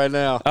on you right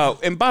now. Oh,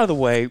 and by the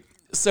way,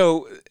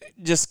 so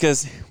just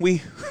because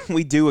we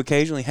do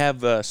occasionally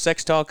have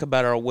sex talk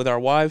with our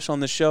wives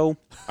on the show,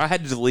 I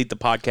had to delete the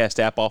podcast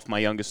app off my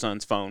youngest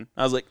son's phone.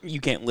 I was like,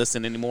 you can't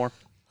listen anymore.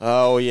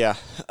 Oh, yeah.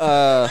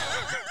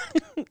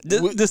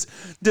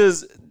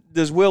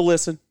 Does Will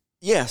listen?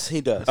 Yes,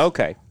 he does.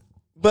 Okay.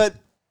 But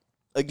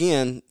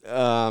again,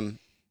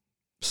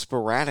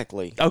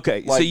 sporadically.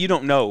 Okay. So Like- you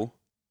don't know.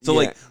 So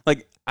Yeah.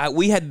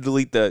 we had to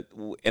delete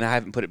and I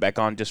haven't put it back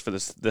on just for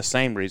the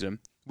same reason.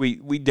 We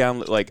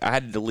download I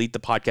had to delete the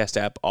podcast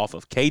app off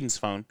of Caden's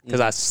phone because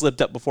I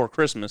slipped up before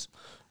Christmas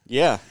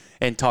Yeah.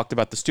 and talked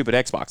about the stupid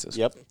Xboxes.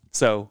 Yep.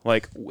 So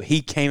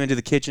he came into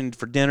the kitchen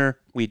for dinner.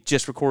 We had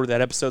just recorded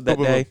that episode that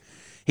day.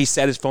 He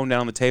set his phone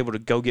down on the table to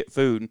go get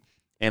food,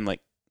 and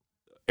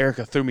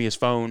Erica threw me his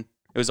phone.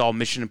 It was all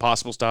Mission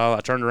Impossible style.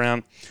 I turned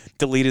around,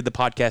 deleted the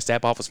podcast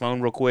app off his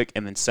phone real quick,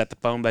 and then set the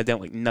phone back down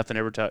like nothing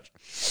ever touched.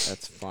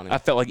 That's funny. I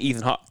felt like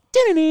Ethan Hawke.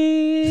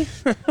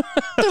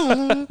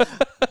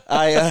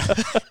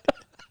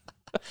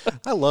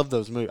 I love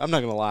those movies. I'm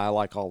not gonna lie, I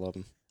like all of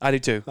them. I do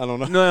too. I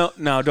don't know.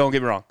 No, don't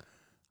get me wrong.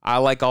 I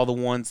like all the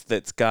ones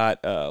that's got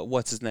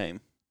what's his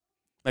name?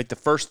 Like the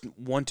first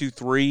 1, 2,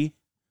 3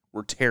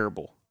 were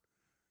terrible.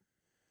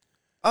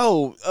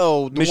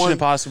 The Mission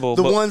Impossible.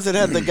 The but- ones that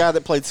had the guy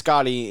that played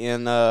Scotty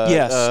in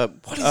Yes.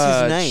 What is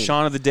his name?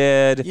 Shaun of the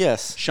Dead.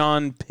 Yes.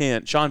 Sean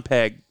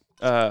Pegg.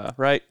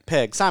 Right?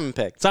 Simon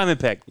Pegg. Simon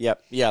Pegg.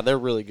 Yep. Yeah, they're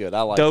really good.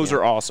 I like Those them.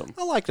 are awesome.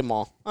 I liked them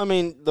all. I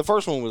mean, the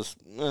first one was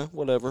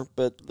whatever,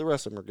 but the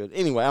rest of them are good.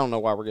 Anyway, I don't know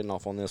why we're getting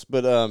off on this,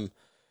 but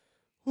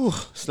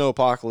Snow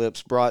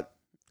Apocalypse brought.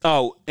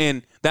 Oh,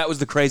 and that was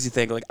the crazy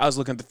thing. Like I was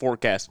looking at the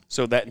forecast.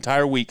 So that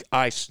entire week,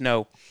 ice,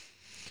 snow,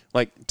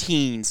 like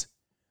teens.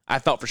 I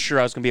thought for sure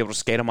I was going to be able to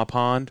skate on my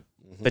pond.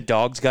 Mm-hmm. The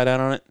dogs got out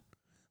on it.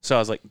 So I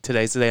was like,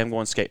 today's the day I'm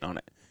going skating on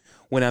it.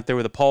 Went out there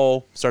with a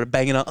pole, started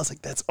banging on. I was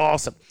like, that's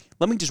awesome.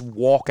 Let me just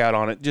walk out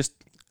on it.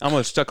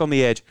 I'm stuck on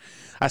the edge.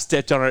 I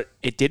stepped on it.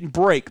 It didn't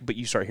break, but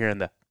you start hearing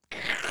the.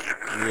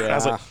 Yeah. I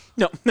was like,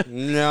 no,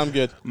 no, I'm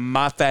good.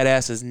 my fat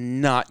ass is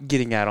not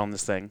getting out on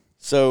this thing.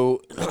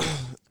 So,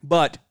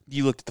 But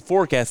you looked at the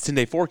forecast,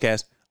 10-day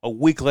forecast. A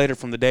week later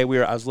from the day I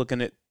was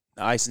looking at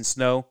ice and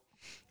snow,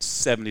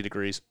 70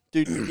 degrees.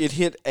 dude, it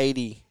hit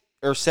 80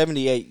 or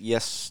 78.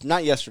 Yes,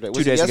 not yesterday. Was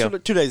 2 it days ago.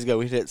 yesterday? 2 days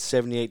ago, it hit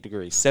 78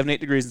 degrees. 78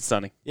 degrees and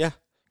sunny. Yeah,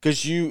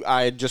 because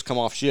I had just come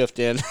off shift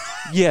and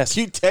Yes.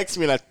 you texted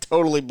me and I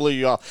totally blew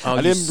you off. Oh, I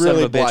you didn't son of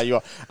really a blow bitch. you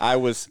off. I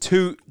was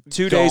Two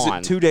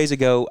Gone. days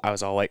ago, I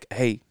was all like,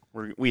 hey,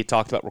 we had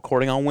talked about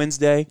recording on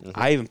Wednesday. Mm-hmm.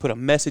 I even put a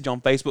message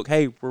on Facebook,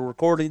 hey, we're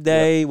recording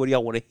today. What do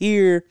y'all want to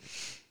hear?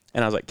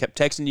 And I was like, kept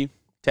texting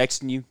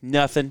you,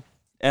 nothing.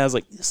 And I was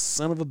like,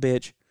 son of a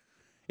bitch.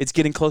 It's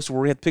getting close to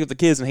where we have to pick up the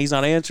kids and he's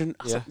not answering.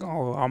 I was like,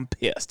 oh, I'm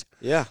pissed.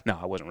 yeah. No,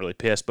 I wasn't really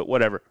pissed, but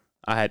whatever.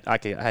 I had.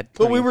 But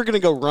plenty- we were gonna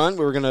go run.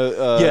 We were gonna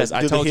Yes, do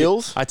I the told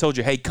hills. you. I told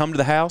you, hey, come to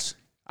the house.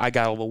 I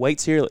got all the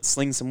weights here. Let's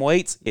sling some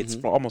weights. It's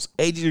Mm-hmm. almost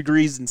 80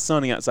 degrees and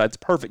sunny outside. It's a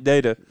perfect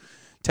day to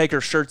take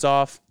our shirts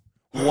off.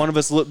 One of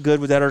us look good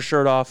without our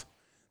shirt off.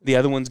 The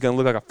other one's gonna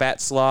look like a fat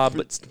slob,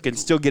 but can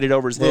still get it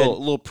over his head.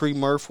 little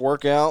pre-Murph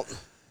workout.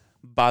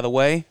 By the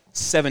way,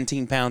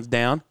 17 pounds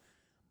down.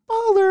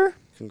 Baller.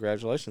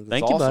 Congratulations. That's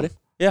Thank you, awesome. buddy.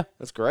 Yeah,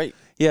 That's great.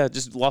 yeah.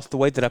 Just lost the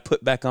weight that I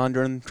put back on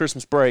during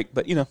Christmas break,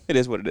 but it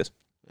is what it is.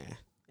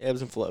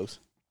 Ebbs and flows.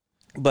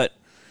 But,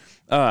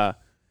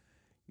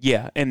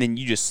 yeah. And then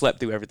you just slept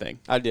through everything.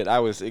 I did. I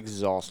was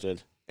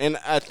exhausted, and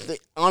I think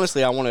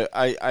honestly,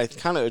 I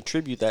kind of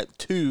attribute that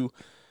to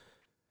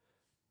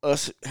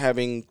us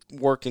having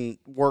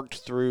worked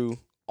through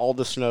all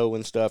the snow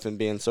and stuff and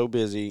being so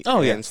busy.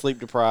 Oh, yeah. and sleep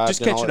deprived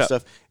Just and all catching that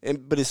up. stuff.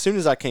 But as soon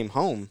as I came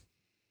home,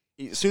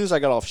 as soon as I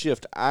got off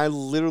shift, I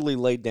literally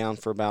laid down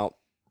for about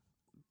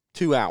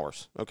 2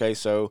 hours. Okay,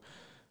 so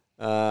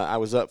I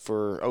was up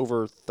for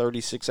over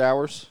 36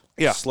 hours.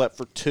 Yeah. Slept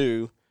for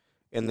 2,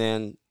 and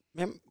then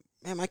man,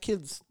 my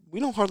kids, we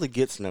don't hardly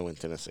get snow in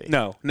Tennessee.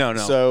 No.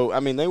 So I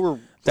mean, they were.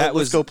 That Let's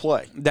was- go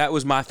play. That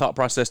was my thought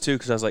process too,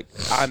 because I was like,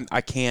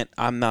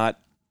 I'm not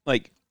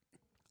like,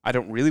 I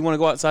don't really want to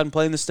go outside and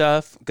play in this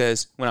stuff,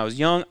 because when I was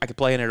young, I could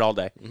play in it all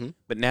day,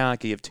 but now I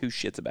could give two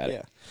shits about Yeah.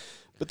 it.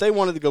 But they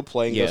wanted to go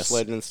play and go Yes.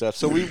 sledding and stuff.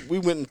 So we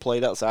went and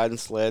played outside and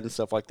sled and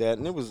stuff like that,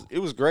 and it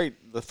was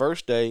great the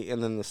first day,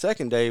 and then the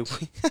second day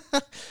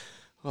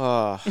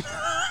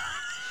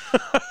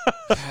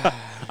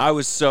I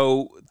was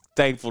so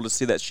thankful to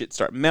see that shit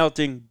start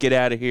melting, get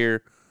out of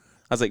here.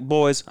 I was like,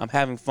 boys, I'm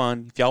having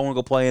fun. If y'all want to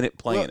go play in it,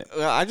 play in it.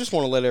 I just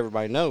want to let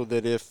everybody know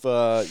that if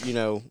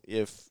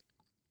if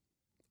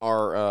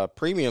our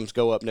premiums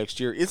go up next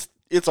year,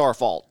 it's our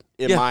fault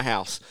in Yeah. my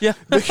house. Yeah.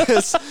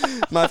 Because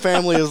my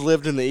family has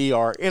lived in the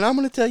ER, and I'm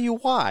going to tell you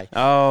why.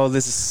 Oh,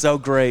 this is so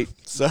great.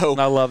 So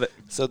I love it.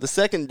 so the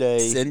second day,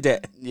 Send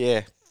it.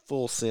 yeah,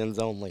 full sins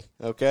only.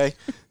 Okay,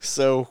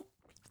 so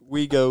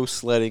we go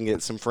sledding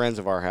at some friends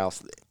of our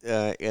house,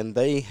 and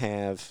they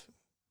have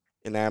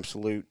an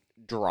absolute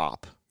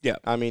drop. Yeah.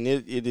 I mean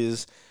it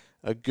is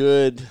a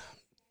good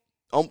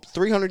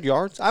 300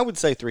 yards. I would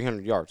say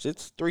 300 yards.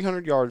 It's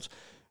 300 yards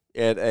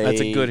at That's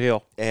a good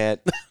hill.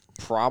 at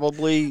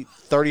probably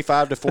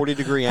 35 to 40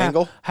 degree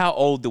angle. How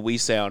old do we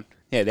sound?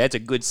 Yeah, that's a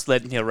good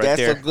sledding hill right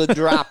That's there. a good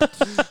drop.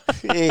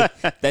 Yeah.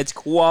 That's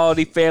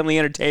quality family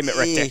entertainment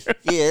right there.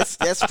 Yes,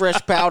 that's fresh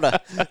powder.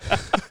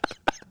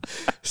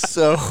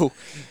 So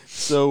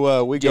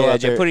we go Yeah, out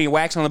did you there. put any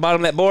wax on the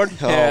bottom of that board?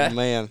 Oh,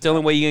 man. It's the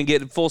only way you're gonna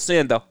get full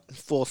send though.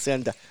 Full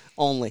send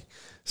only.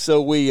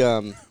 So we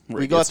go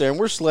out there and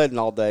we're sledding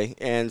all day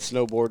and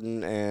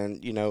snowboarding,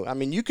 and I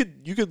mean you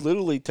could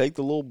literally take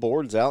the little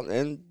boards out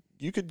and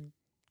you could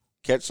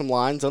catch some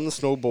lines on the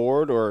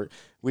snowboard, or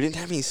we didn't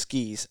have any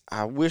skis.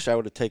 I wish I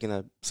would have taken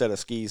a set of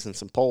skis and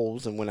some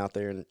poles and went out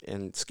there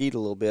and skied a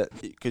little bit,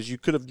 because you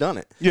could have done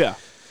it. Yeah.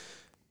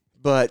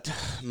 But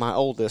my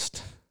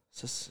oldest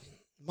says,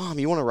 "Mom,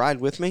 you want to ride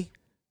with me?"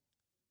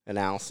 And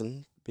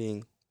Allison,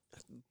 being a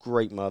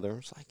great mother,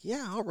 was like,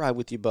 "Yeah, I'll ride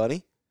with you,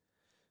 buddy."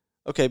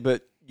 Okay,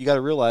 but you got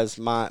to realize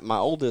my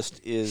oldest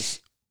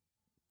is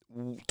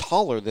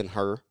taller than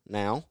her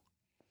now.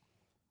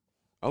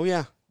 Oh,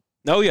 yeah.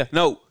 Oh yeah.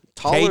 No.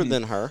 Taller Caden-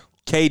 than her.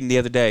 Caden the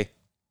other day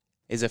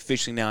is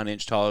officially now an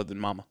inch taller than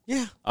Mama.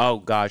 Yeah. Oh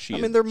gosh, I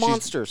mean, they're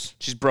monsters.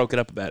 She's broken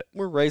up about it.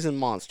 We're raising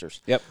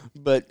monsters. Yep.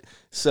 But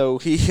so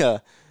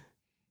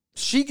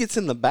she gets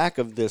in the back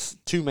of this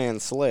 2-man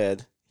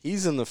sled.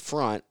 He's in the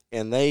front,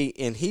 and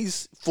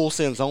he's full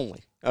sends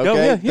only. Okay,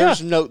 Oh, yeah.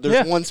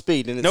 There's one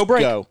speed, and it's No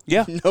brake. go.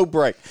 Yeah. No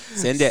brake.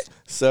 Send it.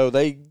 So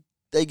they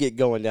get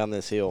going down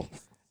this hill,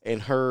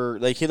 and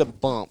they hit a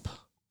bump,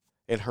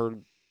 and her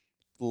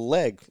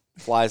leg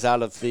flies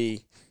out of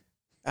the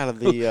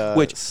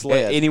Which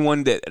sled.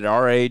 anyone that at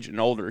our age and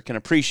older can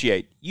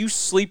appreciate. You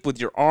sleep with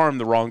your arm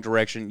the wrong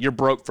direction, you're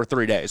broke for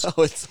 3 days.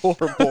 Oh, it's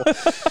horrible.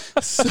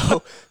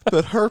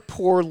 But her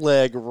poor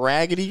leg,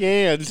 Raggedy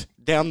Ann,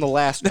 down the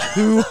last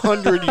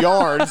 200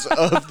 yards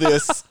of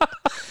this,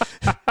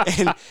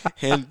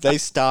 and they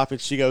stop,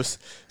 and she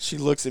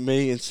looks at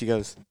me, and she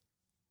goes,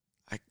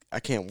 I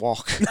can't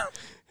walk.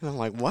 And I'm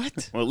like,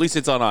 what? Well, at least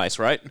it's on ice,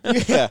 right?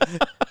 Yeah,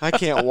 I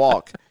can't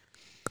walk.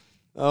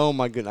 Oh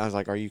my goodness! I was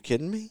like, "Are you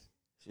kidding me?"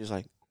 She was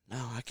like,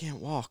 "No, I can't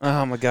walk."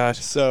 Oh my gosh.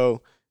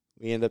 So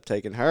we end up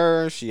taking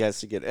her. She has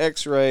to get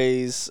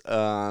X-rays.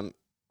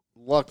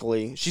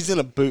 Luckily, she's in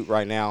a boot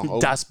right now.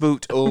 Das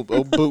Boot. Oh,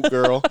 boot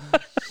girl.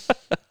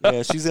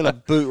 Yeah, she's in a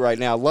boot right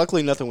now.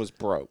 Luckily, nothing was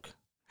broke.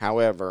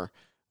 However,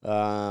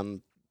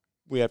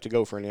 we have to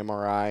go for an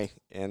MRI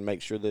and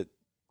make sure that.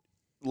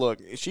 Look,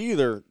 she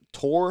either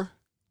tore,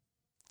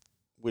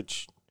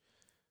 which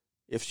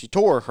if she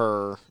tore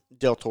her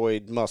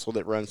deltoid muscle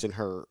that runs in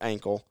her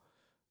ankle,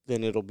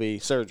 then it'll be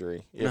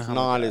surgery. If Oh,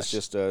 not, gosh. it's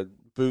just a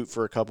boot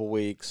for a couple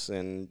weeks,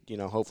 and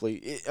hopefully,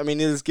 it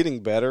is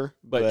getting better.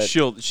 But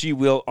she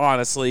will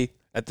honestly,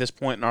 at this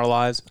point in our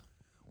lives,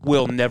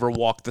 will never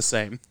walk the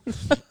same.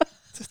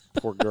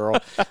 poor girl.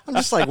 I'm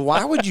just like,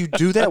 why would you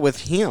do that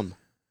with him?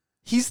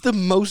 He's the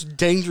most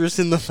dangerous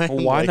in the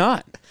family. Why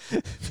not?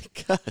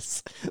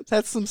 Because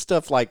that's some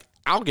stuff like,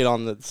 I'll get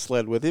on the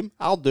sled with him.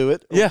 I'll do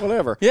it. Or Yeah.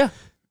 whatever. Yeah.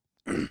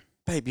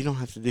 Babe, you don't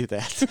have to do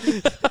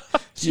that.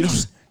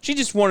 She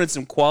just wanted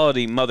some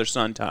quality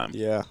mother-son time.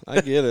 Yeah,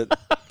 I get it.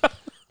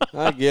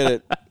 I get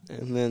it.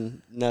 And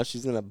then now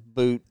she's in a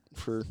boot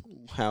for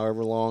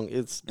however long.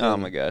 Oh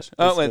my gosh. It's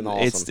Oh, been and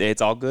awesome.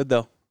 it's all good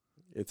though.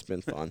 It's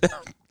been fun.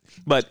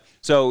 But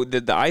so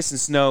the ice and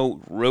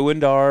snow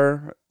ruined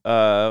our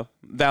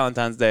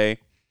Valentine's Day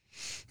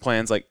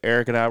plans. Like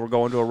Eric and I were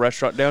going to a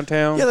restaurant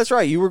downtown. Yeah, that's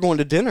right. You were going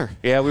to dinner.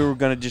 Yeah, we were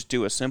gonna just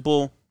do a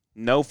simple,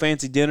 no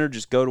fancy dinner.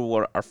 Just go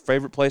to our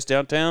favorite place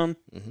downtown,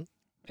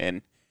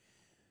 and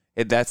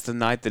that's the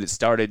night that it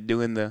started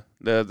doing the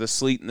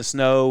sleet and the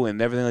snow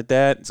and everything like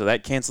that. So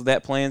that canceled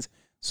that plans.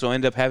 So I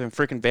ended up having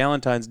freaking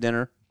Valentine's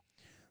dinner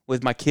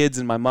with my kids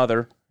and my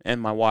mother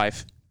and my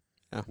wife.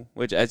 Yeah.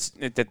 Which it's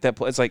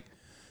like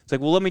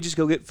well, let me just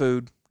go get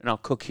food and I'll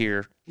cook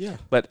here. Yeah.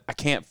 But I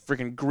can't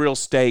freaking grill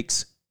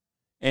steaks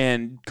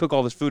and cook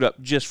all this food up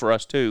just for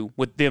us two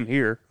with them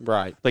here.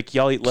 Right. Like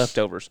y'all eat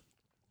leftovers.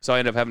 So I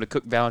ended up having to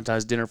cook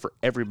Valentine's dinner for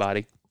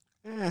everybody.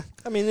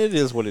 I mean, it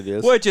is what it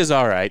is. Which is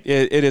all right.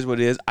 It is what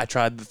it is. I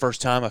tried the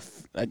first time. I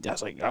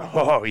was like,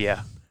 oh,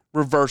 yeah.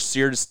 Reverse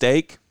seared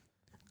steak.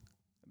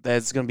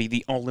 That's going to be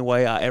the only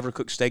way I ever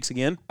cook steaks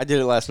again. I did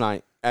it last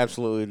night.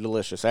 Absolutely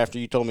delicious. After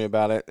you told me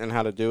about it and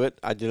how to do it,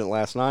 I did it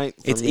last night.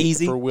 It's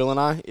easy. For Will and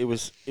I. It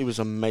was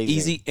amazing.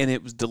 Easy, and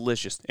it was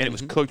delicious. And it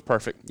was cooked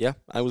perfect. Yeah,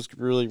 I was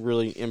really,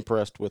 really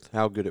impressed with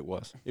how good it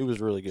was. It was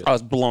really good. I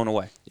was blown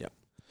away.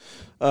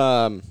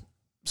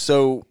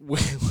 So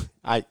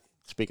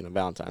speaking of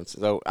Valentine's,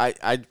 so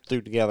I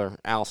threw together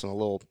Allison a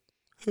little.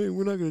 Hey,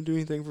 we're not going to do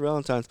anything for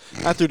Valentine's.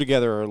 I threw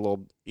together a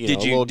little,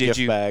 little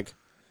gift bag.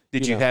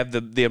 Did you have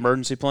the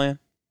emergency plan?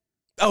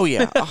 Oh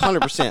yeah,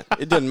 100%.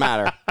 It didn't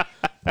matter.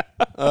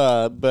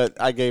 But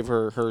I gave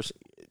her hers.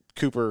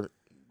 Cooper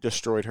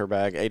destroyed her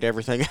bag, ate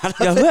everything out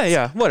of it.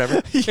 Yeah,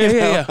 whatever. You know,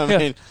 yeah. I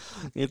mean,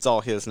 it's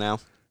all his now.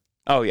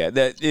 Oh yeah,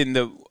 that in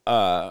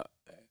the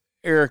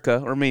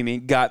Erica or Mimi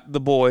got the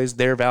boys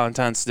their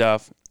Valentine's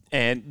stuff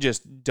and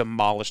just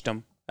demolished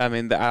them. I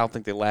mean, I don't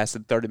think they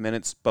lasted 30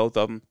 minutes, both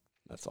of them.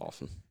 That's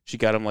awesome. She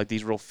got them like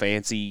these real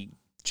fancy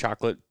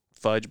chocolate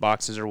fudge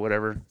boxes or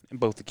whatever, and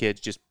both the kids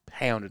just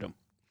pounded them.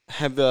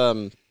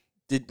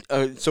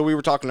 So we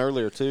were talking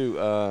earlier too.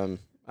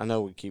 I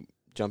know we keep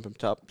jumping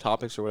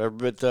topics or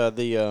whatever, but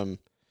the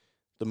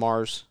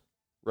Mars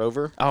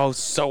rover. Oh,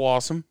 so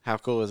awesome. How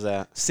cool is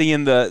that?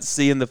 Seeing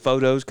the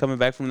photos coming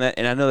back from that,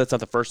 and I know that's not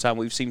the first time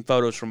we've seen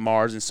photos from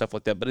Mars and stuff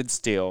like that, but it's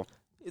still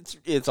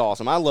It's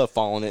awesome. I love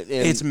following it.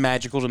 And it's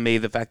magical to me,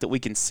 the fact that we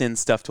can send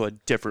stuff to a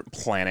different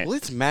planet. well,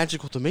 it's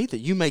magical to me that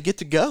you may get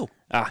to go.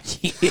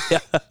 Yeah.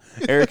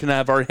 Eric and I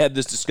have already had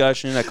this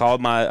discussion. I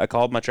called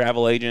my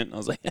travel agent. I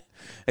was like,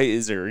 "Hey,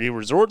 is there any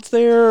resorts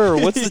there, or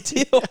what's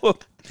the deal?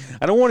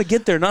 I don't want to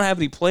get there and not have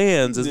any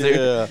plans.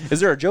 Is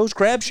there a Joe's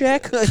Crab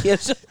Shack?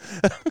 Yes.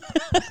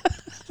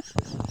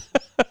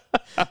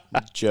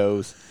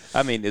 Joe's.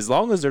 I mean, as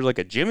long as there's like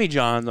a Jimmy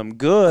John's, I'm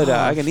good.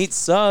 I can eat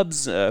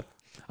subs. I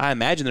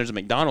imagine there's a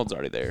McDonald's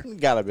already there.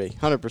 Gotta be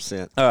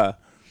 100%.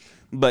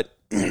 But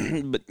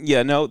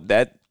yeah, no,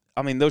 that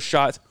I mean those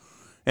shots,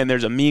 and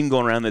there's a meme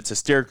going around that's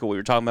hysterical. We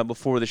were talking about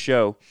before the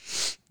show.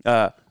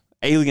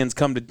 Aliens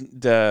come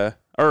to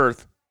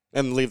Earth.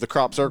 And leave the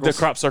crop circles. The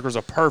crop circles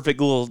are perfect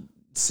little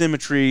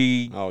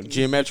symmetry. Oh,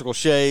 geometrical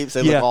shapes.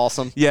 They look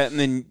awesome. Yeah, and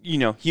then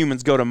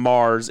humans go to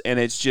Mars, and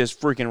it's just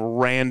freaking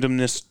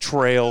randomness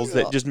trails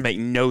that just make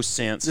no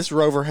sense. This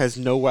rover has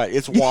no way.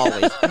 It's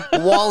Wally.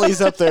 Wally's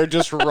up there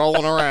just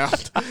rolling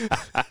around.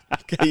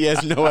 He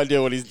has no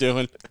idea what he's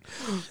doing.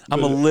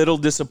 I'm a little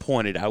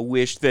disappointed. I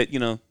wish that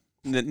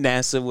that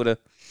NASA would have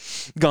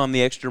gone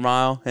the extra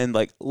mile and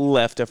like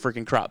left a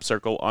freaking crop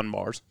circle on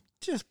Mars.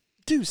 Just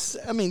do.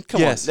 I mean,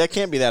 come on. That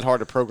can't be that hard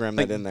to program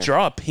Like, that in there.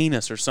 draw a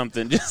penis or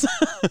something. Just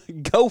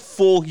go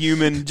full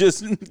human.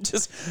 Just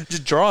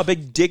draw a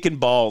big dick and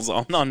balls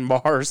on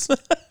Mars.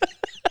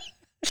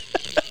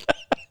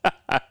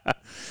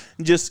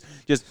 just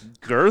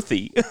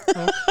girthy.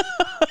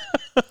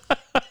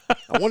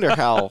 I wonder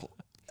how.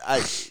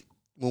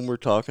 When we're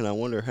talking, I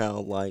wonder how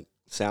like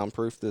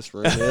soundproof this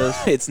room is.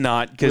 It's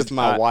not because With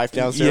my wife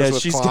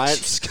downstairs with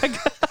clients.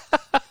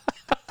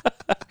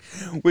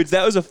 Which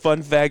that was a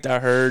fun fact I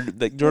heard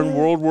that during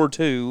World War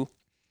II,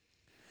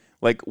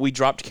 like we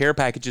dropped care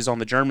packages on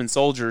the German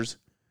soldiers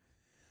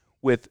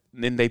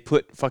and they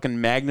put fucking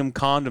Magnum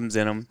condoms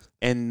in them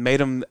and made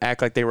them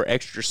act like they were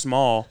extra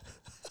small.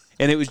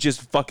 And it was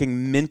just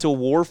fucking mental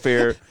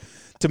warfare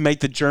to make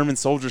the German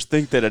soldiers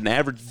think that an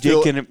average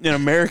dick in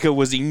America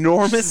was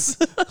enormous.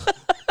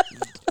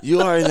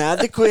 You are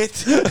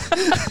inadequate.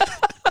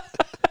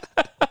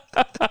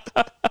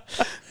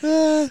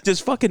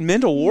 Just fucking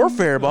mental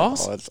warfare,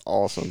 boss. Oh, that's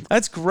awesome.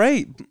 That's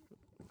great.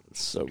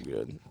 So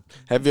good.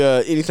 Have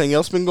anything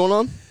else been going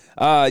on?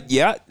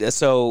 Yeah.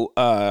 So,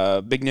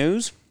 big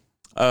news.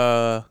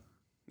 Eric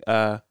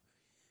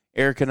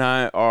and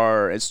I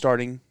are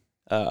starting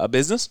a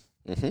business.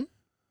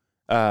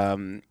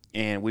 Mm-hmm.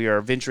 And we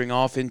are venturing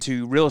off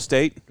into real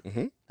estate.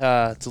 Mm-hmm.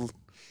 It's a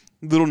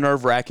little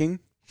nerve-wracking.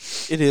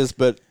 It is,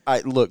 but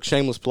look,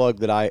 shameless plug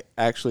that I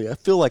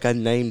feel like I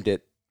named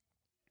it.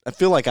 I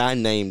feel like I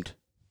named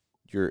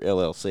your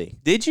LLC.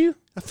 Did you?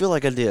 I feel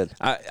like I did.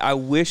 I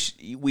wish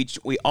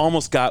we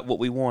almost got what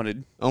we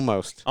wanted.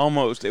 Almost.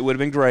 It would have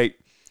been great.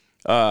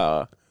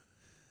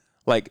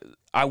 Like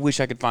I wish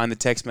I could find the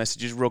text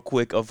messages real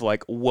quick of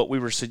like what we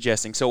were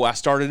suggesting. So I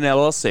started an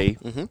LLC.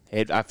 Mm-hmm.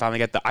 And I finally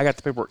got the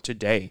paperwork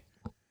today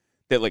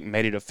that like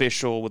made it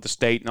official with the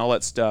state and all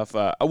that stuff.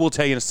 I will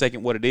tell you in a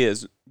second what it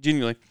is,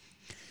 genuinely.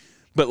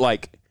 But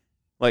like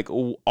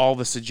all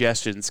the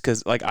suggestions,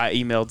 because like I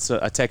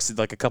texted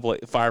like a couple of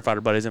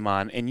firefighter buddies of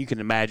mine, and you can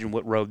imagine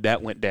what road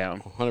that went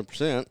down.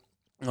 100%.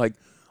 Like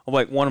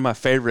one of my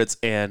favorites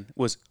and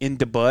was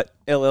Into Butt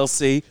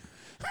LLC.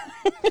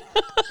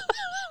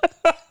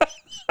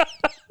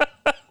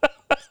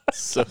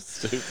 So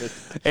stupid.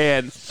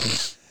 And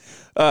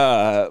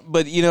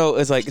but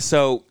it's like,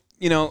 so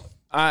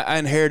I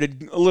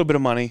inherited a little bit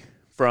of money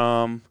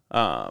from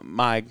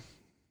my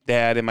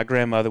dad and my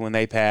grandmother when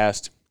they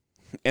passed.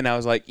 And I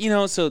was like,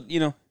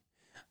 Erica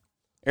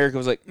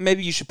was like,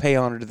 maybe you should pay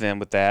honor to them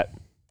with that.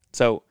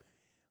 So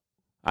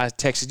I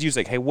texted you, was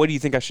like, hey, what do you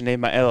think I should name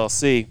my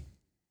LLC?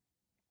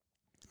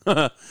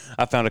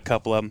 I found a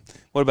couple of them.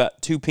 What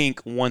about 2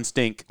 pink, 1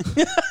 stink?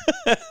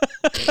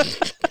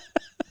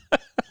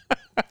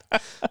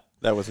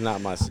 That was not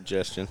my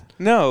suggestion.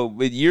 No,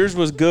 but yours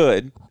was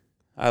good.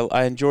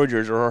 I enjoyed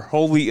yours. Or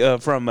holy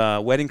from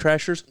Wedding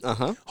Crashers.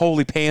 Uh-huh.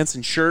 Holy pants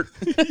and shirt.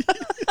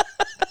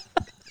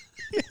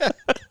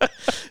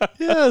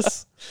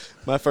 Yes.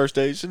 My first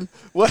Asian.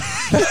 What?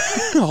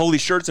 Holy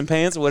shirts and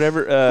pants,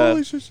 whatever.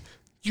 Holy shit.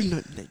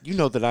 You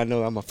know that I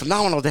know I'm a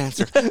phenomenal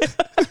dancer.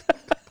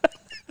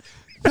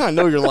 I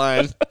know you're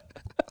lying.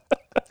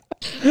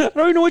 I don't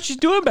even know what she's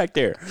doing back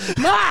there.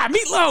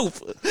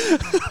 Meatloaf.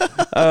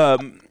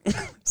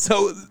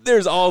 So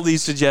there's all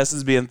these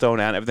suggestions being thrown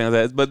out and everything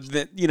like that. But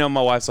then,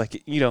 my wife's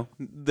like,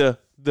 the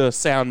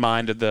sound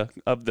mind of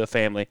the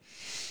family.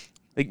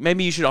 Like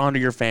maybe you should honor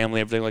your family,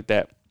 everything like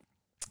that.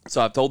 So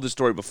I've told this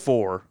story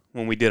before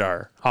when we did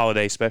our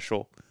holiday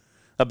special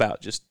about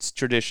just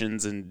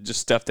traditions and just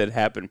stuff that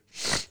happened.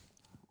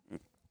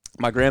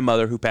 My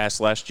grandmother, who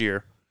passed last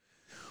year,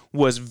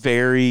 was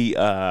very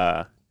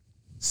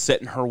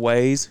set in her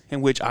ways,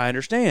 in which I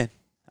understand.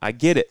 I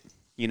get it.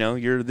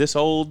 You're this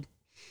old.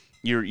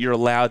 You're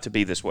allowed to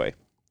be this way.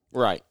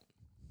 Right.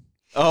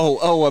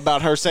 Oh,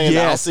 about her saying,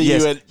 "I'll see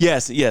you at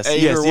yes,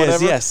 8 or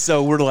whatever? yes.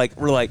 So we're like,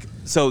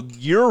 so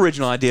your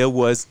original idea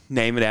was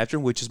name it after,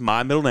 which is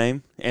my middle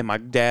name and my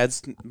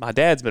dad's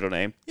middle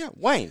name, Yeah,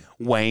 Wayne.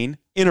 Wayne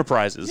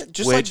Enterprises. Yeah,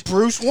 just which, like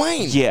Bruce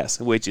Wayne. yes,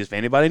 which if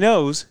anybody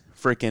knows,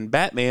 freaking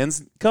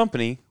Batman's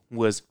company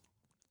was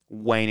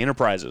Wayne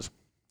Enterprises.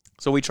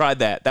 So we tried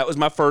that. That was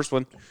my first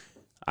one.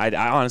 I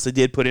honestly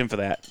did put in for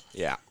that.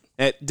 Yeah,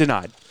 It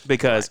denied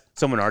because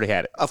someone already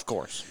had it. of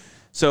course.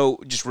 So,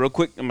 just real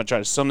quick, I'm going to try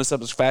to sum this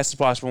up as fast as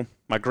possible.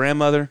 My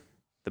grandmother,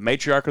 the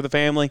matriarch of the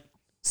family,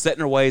 set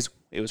in her ways.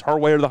 It was her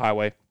way or the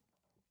highway.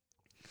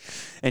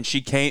 And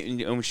she came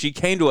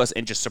to us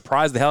and just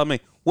surprised the hell out of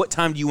me. What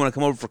time do you want to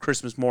come over for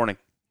Christmas morning?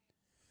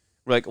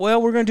 We're like, well,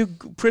 we're going to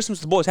do Christmas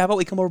with the boys. How about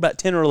we come over about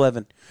 10 or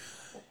 11?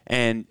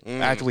 And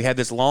after we had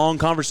this long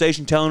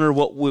conversation telling her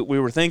what we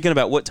were thinking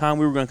about what time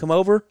we were going to come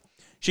over,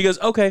 she goes,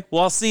 okay,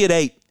 well, I'll see you at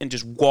 8, and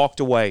just walked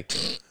away.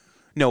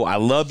 No, I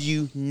love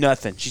you,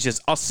 nothing. She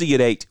says, I'll see you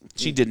at 8.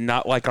 She did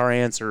not like our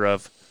answer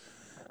of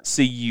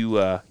see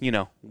you,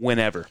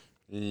 whenever.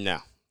 No,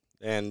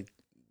 and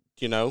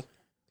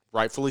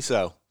rightfully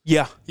so.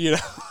 Yeah. You know,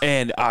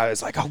 And I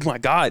was like, oh, my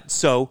God.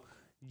 So,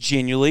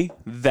 genuinely,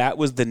 that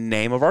was the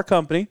name of our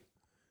company.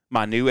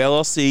 My new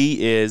LLC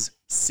is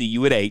See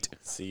You at 8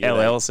 See you at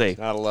LLC.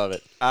 I love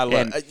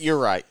it. You're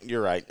right.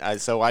 You're right.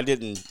 I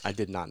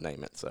did not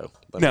name it. So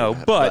No,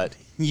 but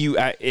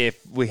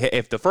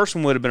if the first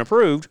one would have been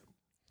approved,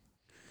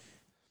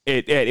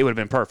 it would have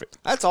been perfect.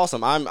 that's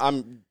awesome.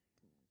 I'm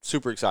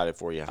super excited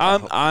for you.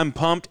 I'm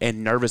pumped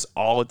and nervous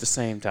all at the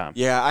same time.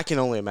 Yeah, I can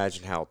only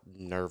imagine how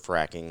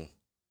nerve-wracking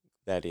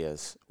that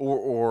is.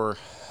 Or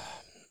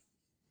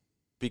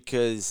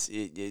because,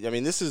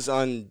 this is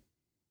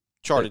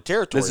uncharted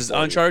territory. This is for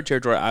you. uncharted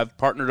territory. I've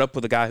partnered up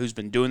with a guy who's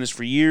been doing this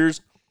for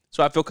years,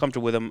 so I feel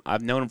comfortable with him.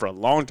 I've known him for a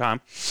long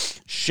time.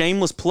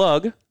 Shameless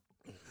plug,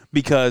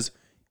 because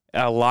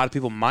a lot of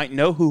people might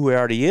know who he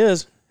already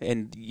is,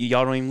 and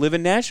y'all don't even live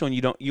in Nashville, and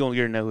you don't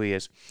even know who he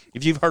is.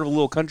 If you've heard of a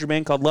little country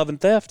band called Love and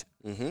Theft,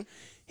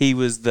 he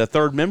was the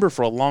third member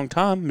for a long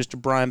time,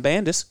 Mr. Brian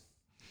Bandis.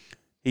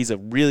 He's a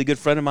really good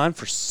friend of mine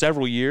for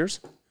several years.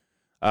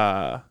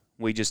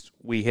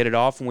 We hit it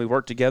off when we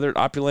worked together at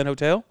Opulent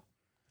Hotel.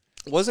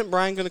 Wasn't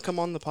Brian going to come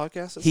on the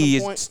podcast at He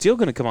some point? is still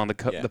going to come on the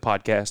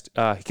podcast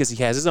because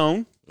he has his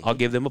own. I'll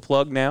give them a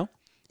plug now.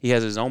 He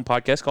has his own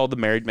podcast called The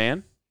Married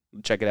Man.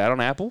 Check it out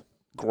on Apple.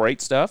 Great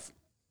stuff.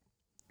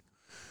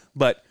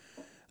 But,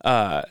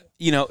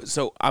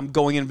 so I'm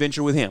going in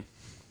venture with him.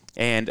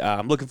 And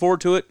I'm looking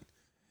forward to it.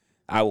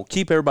 I will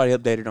keep everybody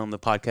updated on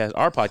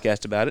our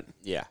podcast about it.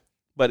 Yeah.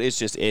 But it's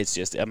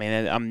just,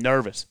 I'm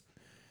nervous.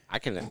 I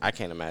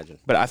can't imagine.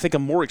 But I think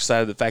I'm more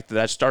excited the fact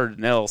that I started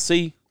an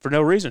LLC for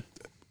no reason.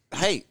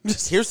 Hey,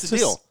 here's the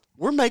deal.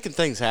 We're making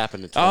things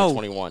happen in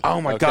 2021.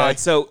 Oh my God.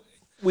 So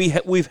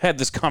we've had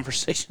this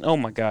conversation. Oh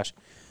my gosh.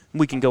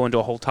 We can go into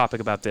a whole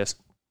topic about this.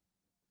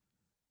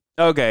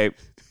 Okay.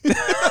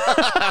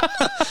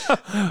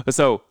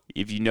 So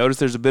if you notice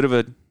there's a bit of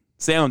a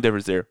sound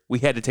difference there, we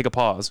had to take a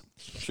pause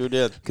Sure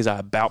did. because I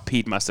about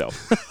peed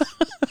myself.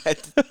 had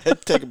to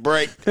take a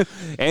break.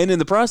 And in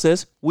the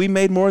process, we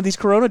made more of these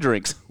Corona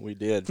drinks. We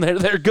did.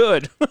 They're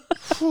good.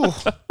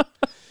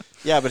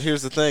 Yeah, but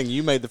here's the thing.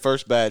 You made the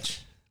first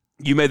batch.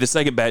 You made the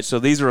second batch, so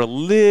these are a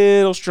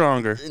little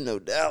stronger. No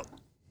doubt.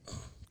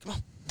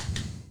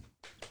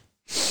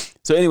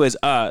 So anyways,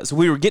 so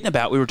we were talking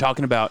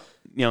about,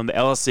 the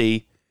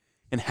LLC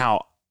and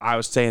how I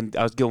was saying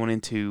I was going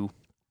into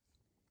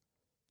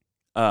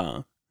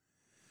how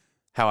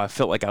I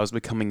felt like I was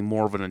becoming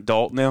more of an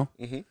adult now.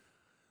 Mm-hmm.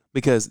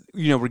 Because,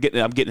 I'm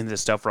getting into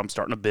this stuff where I'm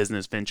starting a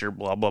business venture,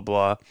 blah, blah,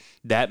 blah.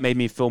 That made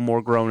me feel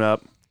more grown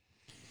up.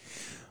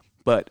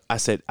 But I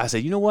said,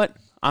 you know what?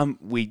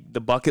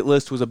 The bucket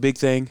list was a big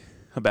thing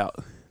about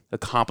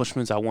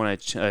accomplishments I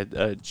want to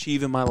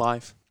achieve in my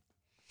life.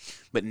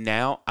 But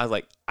now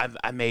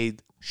I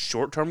made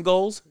short-term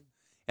goals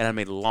and I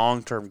made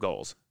long-term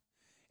goals.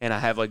 And I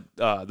have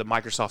the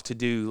Microsoft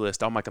to-do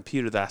list on my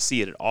computer that I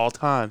see it at all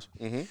times.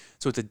 Mm-hmm.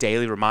 So it's a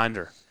daily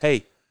reminder.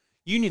 Hey,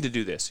 you need to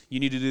do this.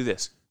 You need to do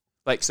this.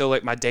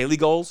 My daily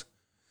goals,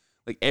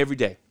 every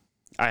day.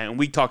 And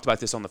we talked about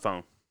this on the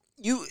phone.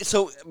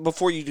 So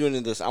before you do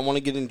into this, I want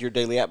to get into your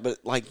daily app, but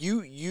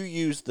you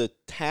use the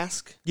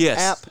Task Yes,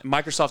 app?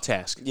 Microsoft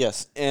Task.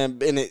 Yes,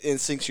 and it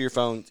syncs to your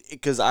phone,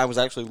 because I was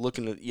actually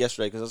looking at it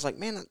yesterday because I was like,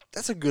 man,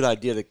 that's a good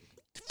idea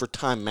for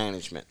time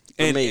management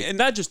for me. And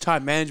not just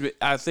time management.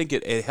 I think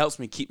it helps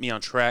me keep me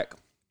on track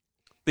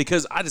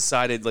because I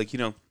decided,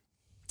 I'm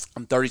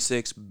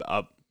 36,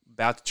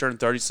 about to turn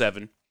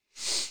 37.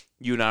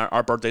 You and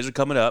our birthdays are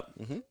coming up.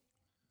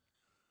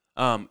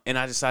 Mm-hmm. And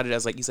I decided,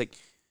 he's like,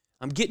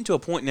 I'm getting to a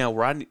point now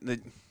where I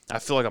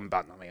feel like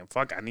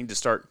I need to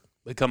start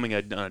becoming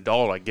an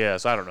adult, I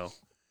guess. I don't know.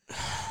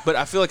 But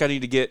I feel like I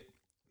need to get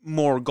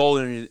more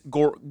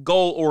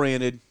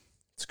goal-oriented.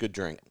 It's a good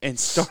drink. And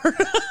start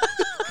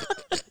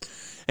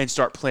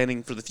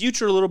planning for the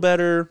future a little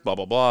better, blah,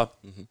 blah, blah.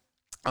 Mm-hmm.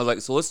 I was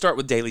like, so let's start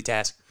with daily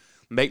tasks,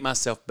 make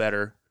myself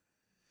better.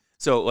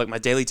 So, my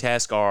daily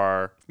tasks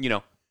are,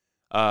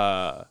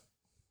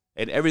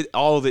 And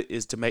all of it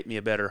is to make me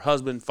a better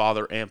husband,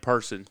 father, and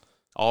person.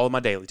 All of my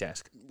daily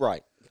tasks.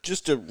 Right.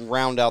 Just to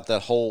round out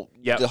that whole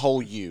the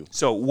whole you.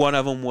 So one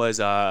of them was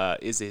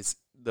is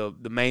the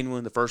main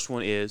one. The first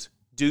one is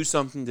do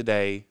something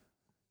today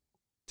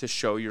to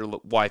show your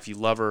wife you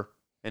love her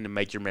and to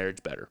make your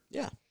marriage better.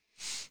 Yeah.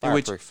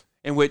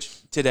 In which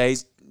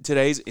today's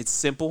it's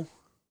simple.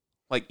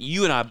 Like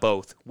you and I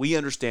both, we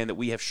understand that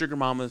we have sugar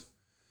mamas.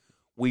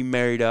 We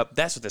married up.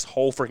 That's what this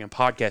whole freaking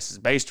podcast is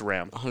based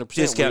around. 100%.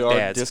 Discount we are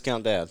dads.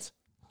 Discount dads.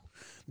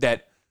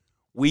 That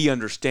we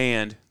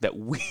understand that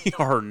we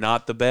are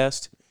not the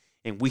best,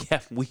 and we've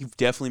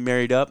definitely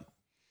married up.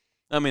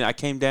 I mean, I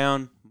came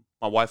down.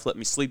 My wife let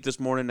me sleep this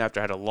morning after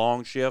I had a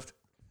long shift.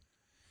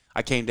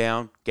 I came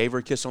down, gave her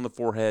a kiss on the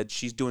forehead.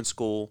 She's doing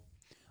school.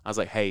 I was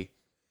like, hey,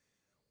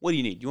 what do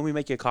you need? You want me to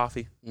make you a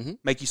coffee? Mm-hmm.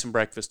 Make you some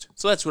breakfast?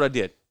 So that's what I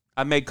did.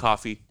 I made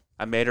coffee.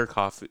 I made her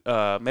coffee.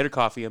 I made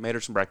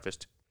her some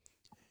breakfast.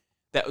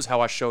 That was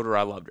how I showed her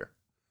I loved her.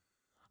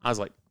 I was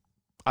like,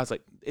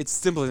 it's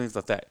simple things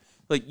like that.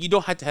 Like, you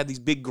don't have to have these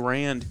big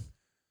grand.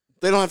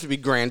 They don't have to be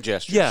grand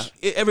gestures. Yeah.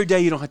 Every day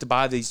you don't have to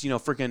buy these,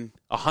 freaking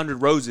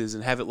 100 roses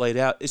and have it laid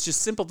out. It's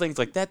just simple things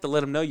like that to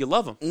let them know you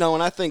love them. No,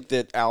 and I think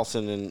that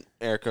Allison and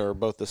Erica are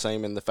both the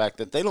same in the fact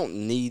that they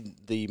don't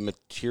need the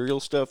material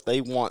stuff. They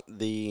want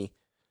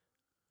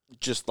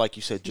just like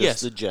you said,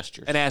 the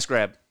gestures. An ass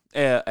grab.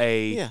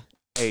 A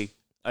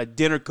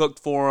dinner cooked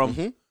for them.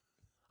 Mm-hmm.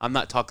 I'm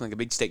not talking like a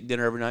big steak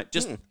dinner every night.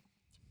 Just,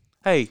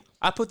 hey,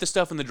 I put the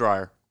stuff in the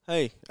dryer.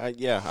 Hey, I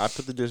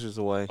put the dishes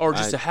away. Or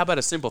just how about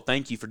a simple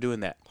thank you for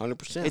doing that?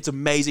 100%. It's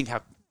amazing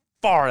how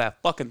far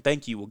that fucking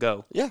thank you will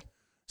go. Yeah.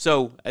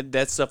 So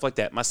that's stuff like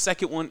that. My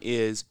second one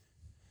is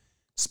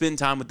spend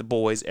time with the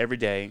boys every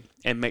day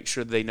and make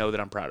sure they know that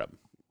I'm proud of them.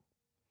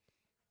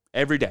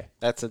 Every day.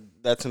 That's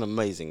an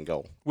amazing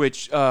goal.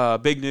 Which,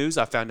 big news,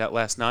 I found out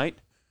last night.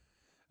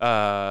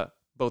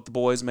 Both the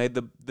boys made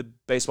the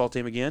baseball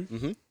team again.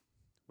 Mm-hmm.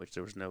 Which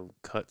there was no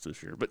cuts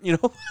this year, but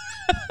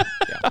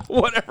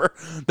whatever.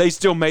 They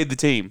still made the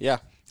team. Yeah.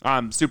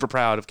 I'm super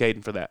proud of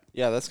Caden for that.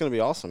 Yeah, that's going to be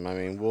awesome. I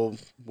mean,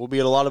 we'll be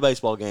at a lot of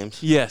baseball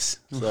games. Yes.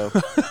 So,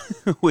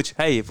 which,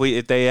 hey,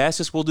 if they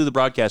ask us, we'll do the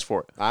broadcast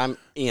for it. I'm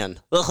in.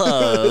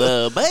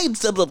 The babe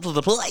stepped up to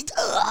the plate.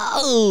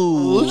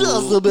 Oh,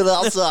 just a bit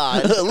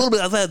outside. A little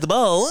bit outside the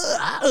ball.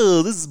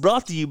 Oh, this is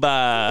brought to you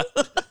by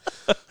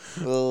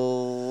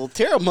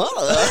Terramana.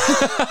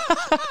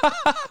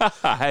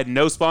 I had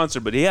no sponsor,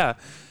 but yeah.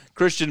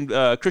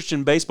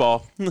 Christian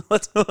baseball.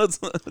 let's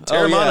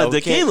Terramana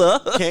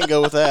tequila. Can't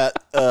go with that.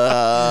 For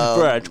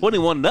our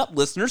 21 and up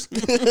listeners.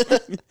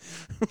 It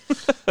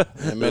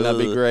may not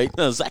be great.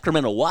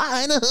 Sacramento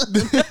wine.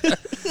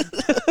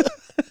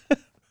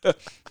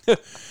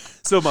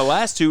 So my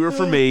last two are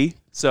for me.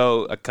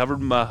 So I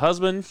covered my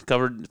husband,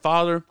 covered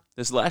father.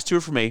 This last two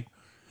are for me,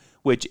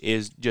 which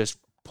is just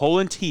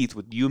pulling teeth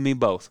with you and me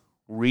both.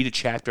 Read a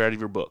chapter out of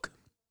your book.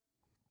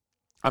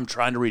 I'm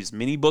trying to read as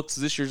many books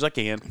this year as I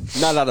can.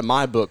 Not out of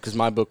my book, because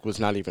my book was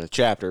not even a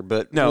chapter.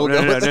 But no.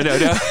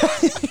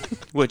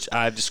 Which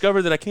I've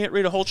discovered that I can't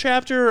read a whole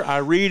chapter. I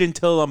read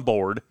until I'm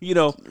bored,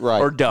 right.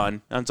 or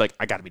done. I was like,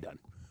 I got to be done.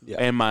 Yeah.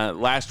 And my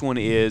last one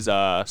is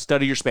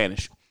study your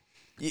Spanish.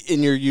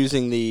 And you're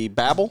using the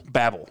Babbel?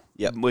 Babbel,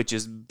 yep. Which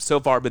has so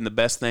far been the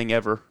best thing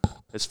ever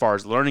as far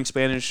as learning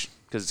Spanish,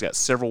 because it's got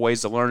several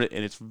ways to learn it,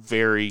 and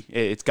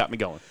it's got me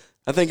going.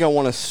 I think I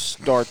want to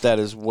start that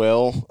as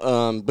well,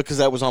 because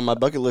that was on my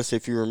bucket list.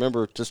 If you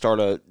remember, to start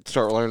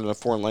learning a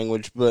foreign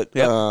language, but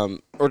yep.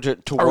 Or to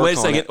work or wait a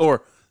second, it.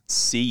 or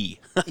C.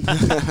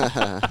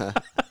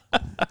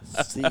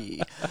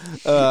 C.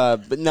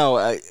 But no,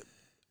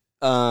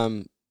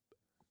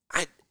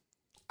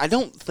 I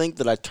don't think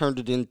that I turned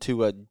it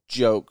into a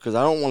joke, because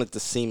I don't want it to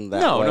seem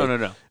that way.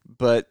 No.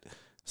 But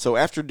so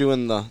after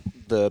doing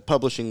the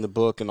publishing the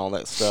book and all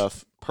that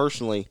stuff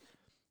personally,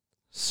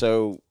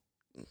 so.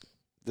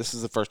 This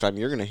is the first time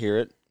you're going to hear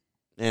it,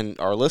 and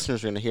our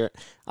listeners are going to hear it.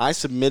 I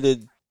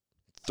submitted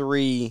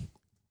 3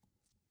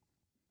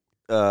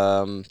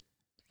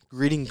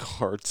 greeting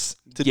cards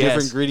to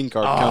different greeting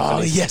card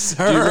companies. Oh, yes,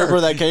 sir. Do you remember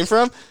where that came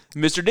from?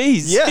 Mr.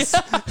 D's. Yes.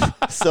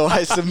 So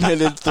I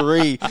submitted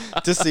 3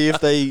 to see if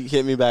they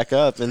hit me back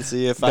up and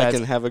see if I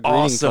can have a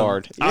greeting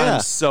card. Yeah.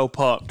 I'm so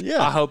pumped. Yeah.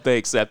 I hope they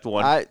accept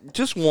one.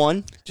 Just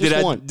one. Did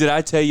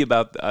I tell you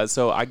about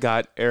so I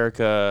got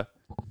Erica...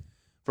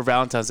 For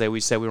Valentine's Day, we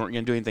said we weren't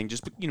going to do anything.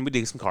 Just, we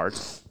did some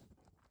cards.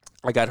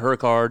 I got her a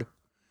card,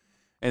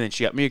 and then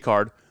she got me a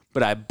card.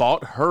 But I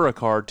bought her a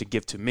card to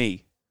give to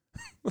me.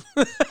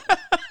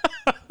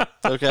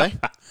 Okay.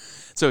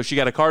 So she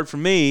got a card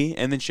from me,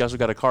 and then she also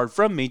got a card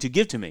from me to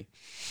give to me.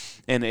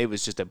 And it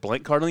was just a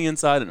blank card on the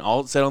inside, and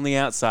all it said on the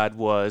outside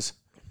was,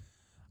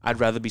 I'd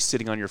rather be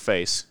sitting on your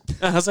face.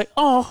 And I was like,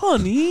 oh,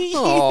 honey.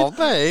 Oh,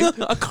 babe.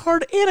 A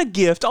card and a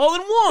gift all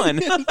in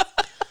one.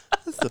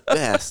 That's the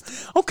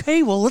best.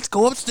 Okay, well, let's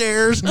go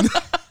upstairs. Grabbed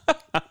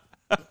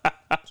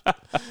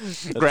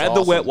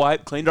the wet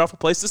wipe, cleaned off a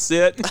place to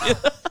sit.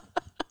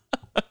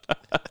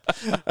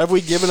 Have we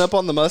given up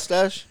on the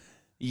mustache?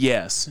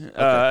 Yes.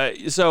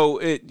 So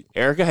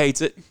Erica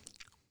hates it,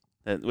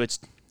 which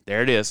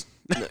there it is.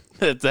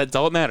 That's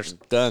all that matters.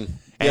 Done.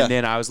 And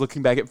then I was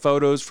looking back at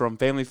photos from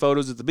family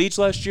photos at the beach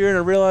last year, and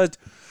I realized,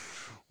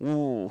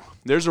 ooh,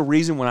 there's a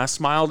reason when I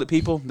smiled at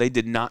people, they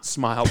did not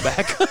smile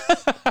back.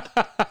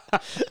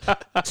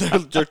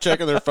 They're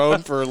checking their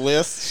phone for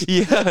lists.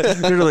 Yeah,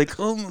 they're like,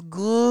 oh my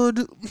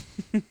god.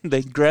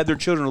 They grabbed their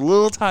children a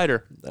little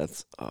tighter.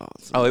 That's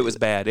awesome. Oh, it was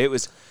bad. It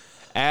was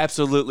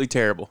absolutely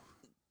terrible.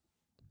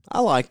 I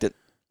liked it.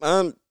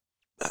 I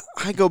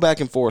go back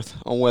and forth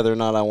on whether or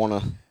not I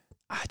want to.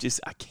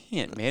 I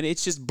can't, man.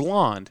 It's just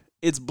blonde.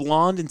 It's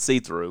blonde and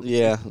see-through.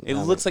 Yeah. It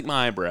looks like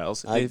my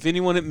eyebrows. If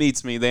anyone that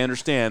meets me, they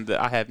understand that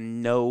I have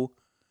no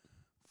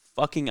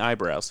fucking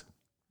eyebrows.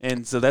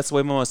 And so that's the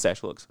way my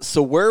mustache looks.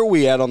 So where are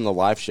we at on the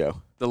live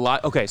show?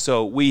 Okay,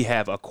 so we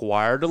have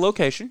acquired a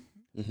location.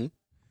 Mm-hmm.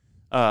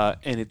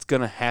 And it's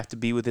going to have to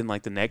be within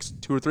like the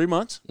next 2 or 3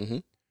 months. Mm-hmm.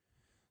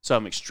 So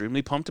I'm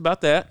extremely pumped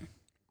about that.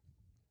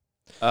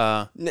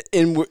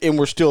 And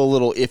we're still a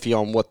little iffy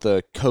on what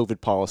the COVID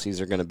policies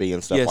are going to be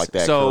and stuff like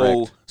that,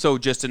 correct? So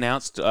just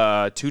announced 2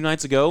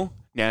 nights ago,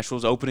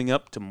 Nashville's opening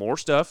up to more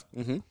stuff.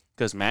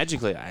 Because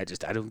magically, I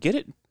don't get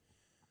it.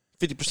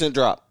 50%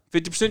 drop.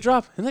 50%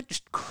 drop. Isn't that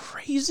just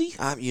crazy?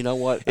 You know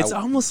what? It's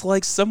almost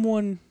like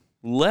someone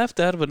left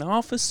out of an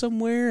office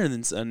somewhere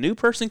and then a new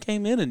person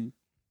came in and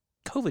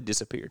COVID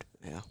disappeared.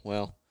 Yeah,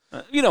 well.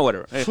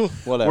 Whatever.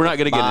 Whatever. We're not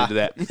going to get into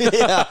that.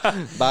 Yeah,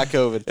 bye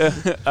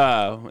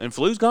COVID. And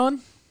flu's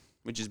gone,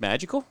 which is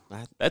magical.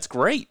 That's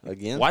great.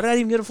 Again? Why did I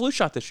even get a flu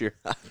shot this year?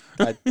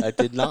 I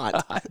did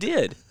not. I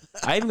did.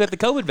 I even got the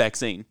COVID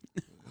vaccine.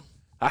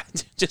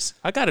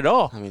 I got it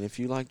all. I mean, if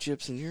you like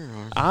chips in your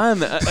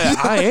arm.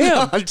 I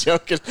am. I'm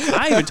joking.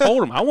 I even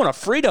told him I want a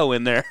Frito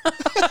in there.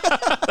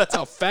 That's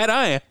how fat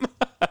I am.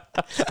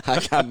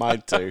 I got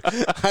mine too.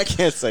 I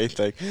can't say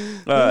anything.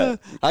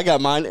 I got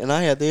mine, and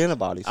I had the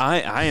antibodies.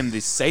 I am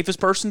the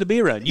safest person to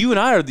be around. You and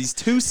I are these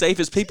 2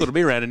 safest people to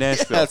be around in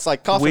Nashville. Yeah, it's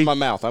like cough in my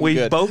mouth. I'm we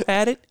good. both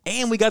had it,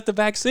 and we got the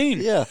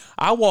vaccine. Yeah.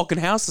 I walk in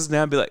houses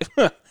now and be like,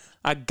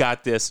 I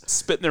got this.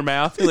 Spit in their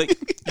mouth. Be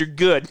like, you're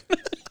good.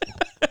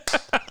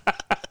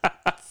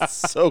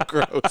 So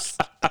gross.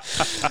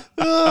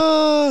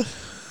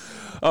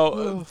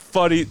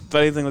 Funny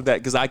thing like that,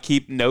 because I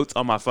keep notes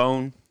on my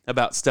phone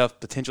about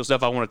potential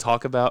stuff I want to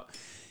talk about.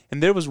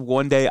 And there was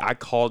one day I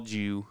called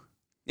you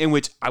in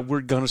which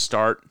we're going to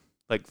start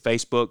like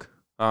Facebook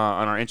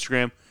on our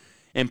Instagram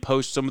and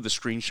post some of the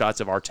screenshots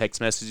of our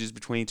text messages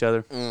between each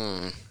other.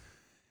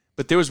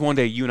 But there was one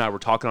day you and I were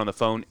talking on the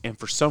phone, and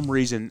for some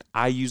reason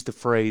I used the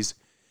phrase,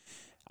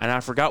 and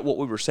I forgot what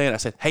we were saying. I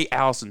said, hey,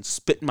 Allison,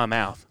 spit in my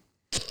mouth.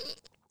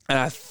 And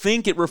I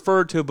think it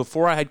referred to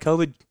before I had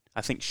COVID.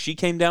 I think she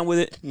came down with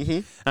it. Mm-hmm.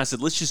 And I said,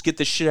 let's just get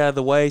this shit out of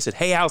the way. I said,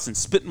 hey, Allison,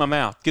 spit in my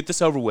mouth. Get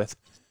this over with.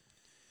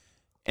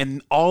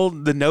 And all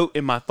the note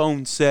in my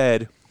phone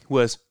said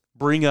was,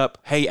 bring up,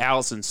 hey,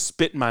 Allison,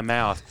 spit in my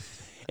mouth.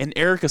 And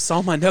Erica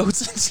saw my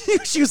notes,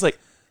 and she was like,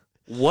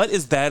 what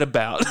is that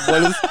about?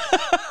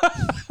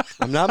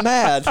 I'm not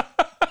mad,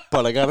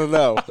 but I got to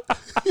know.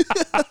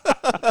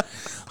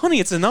 Honey,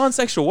 it's a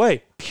non-sexual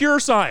way.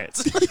 Pure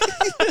science.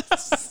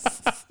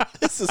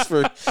 This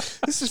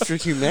is for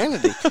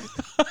humanity.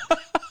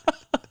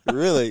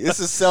 Really, this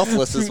is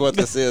selfless, is what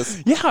this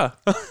is. Yeah,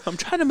 I'm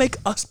trying to make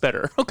us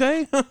better.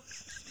 Okay.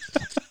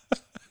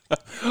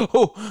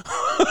 Oh,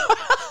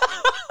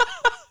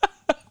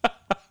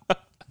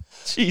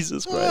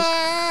 Jesus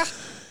Christ!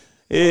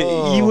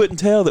 You wouldn't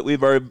tell that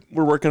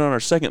we're working on our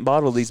second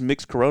bottle of these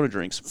mixed Corona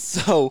drinks.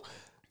 So,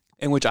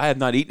 in which I have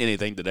not eaten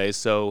anything today.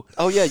 So,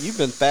 oh yeah, you've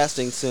been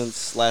fasting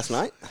since last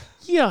night.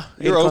 Yeah,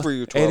 you're over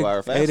your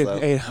 12-hour fast,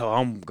 though.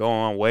 I'm going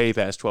on way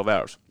past 12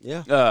 hours.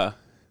 Yeah.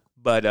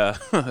 But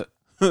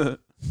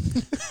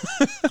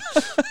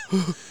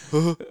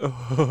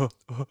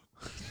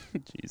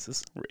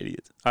Jesus, we're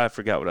idiots. I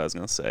forgot what I was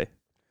going to say.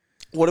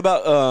 What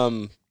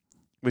about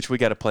which we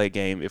got to play a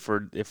game if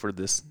we're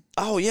this.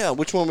 Oh yeah,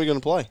 which one are we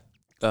going to play?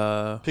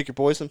 Pick your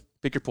poison.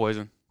 Pick your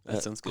poison.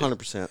 That sounds good.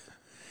 100%.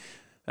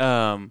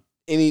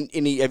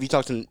 Any? Have you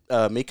talked to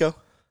Miko?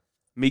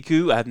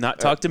 Miku, I have not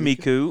talked to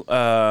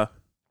Miku.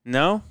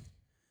 No,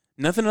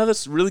 nothing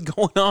other's really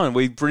going on.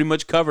 We've pretty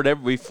much covered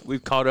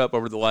we've caught up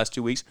over the last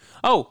 2 weeks.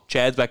 Oh,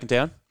 Chad's back in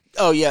town.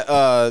 Oh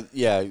yeah,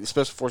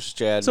 Special Forces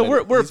Chad. So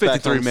we're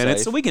 53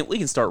 minutes, so we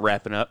can start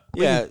wrapping up.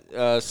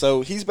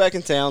 So he's back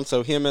in town.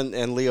 So him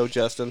and Leo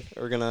Justin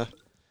are gonna.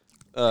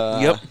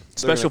 Yep,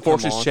 Special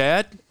Forces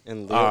Chad,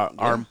 and Leo,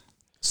 our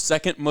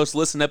second most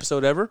listened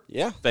episode ever.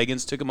 Yeah,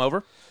 Fagans took him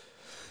over.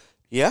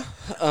 Yeah,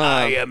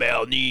 I am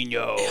El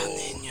Nino. El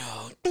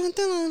Nino. Dun,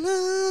 dun, dun,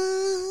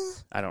 dun.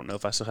 I don't know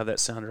if I still have that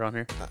sounder on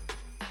here.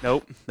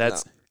 Nope,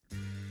 that's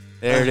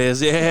there. It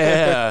is.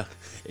 Yeah,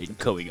 and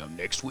coming up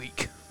next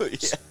week,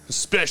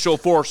 Special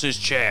Forces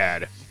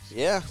Chad.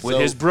 Yeah, with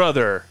his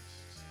brother,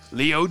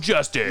 Leo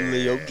Justin.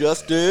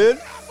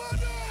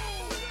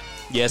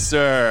 Yes,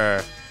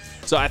 sir.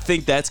 So I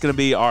think that's going to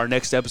be our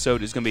next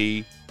episode. Is going to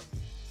be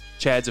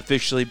Chad's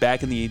officially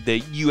back in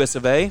the U.S.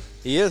 of A.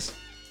 He is.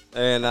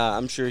 and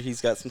I'm sure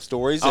he's got some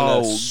stories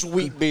and a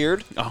sweet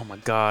beard. Oh my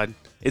God,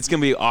 it's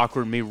gonna be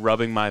awkward me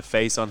rubbing my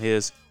face on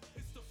his.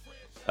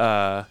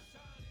 Allison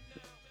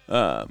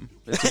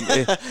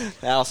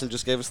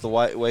just gave us the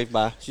white wave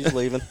bye. She's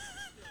leaving.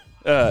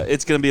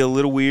 It's gonna be a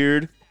little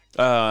weird.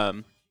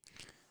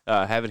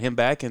 Having him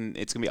back, and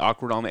it's gonna be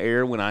awkward on the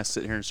air when I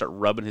sit here and start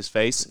rubbing his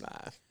face.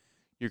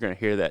 You're gonna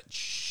hear that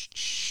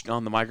shh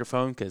on the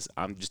microphone because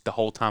I'm just the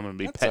whole time I'm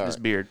gonna be petting his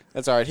beard.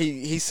 That's all right.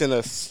 He sent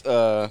us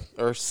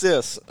or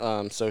sis,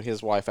 so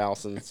his wife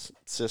Allison's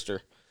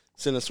sister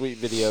sent a sweet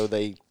video.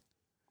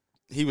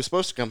 He was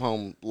supposed to come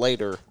home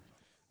later,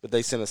 but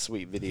they sent a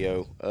sweet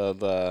video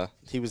of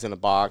he was in a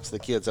box. The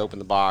kids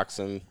opened the box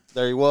and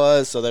there he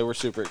was. So they were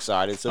super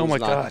excited. So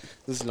God,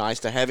 this is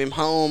nice to have him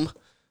home.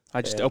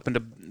 I just opened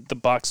the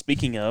box.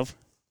 Speaking of,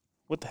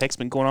 what the heck's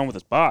been going on with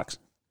this box?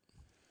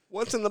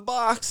 What's in the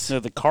box? So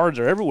the cards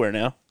are everywhere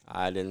now.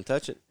 I didn't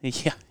touch it.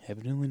 Yeah,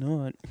 evidently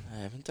not. I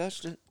haven't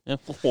touched it.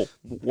 Well,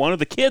 one of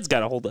the kids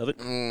got a hold of it.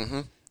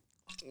 Mm-hmm.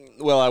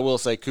 Well, I will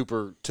say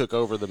Cooper took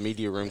over the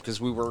media room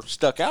because we were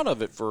stuck out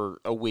of it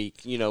for a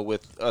week,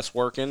 with us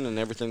working and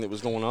everything that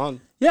was going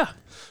on. Yeah.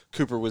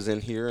 Cooper was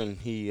in here and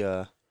he...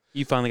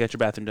 You finally got your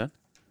bathroom done?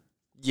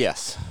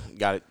 Yes.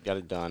 Got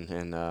it done.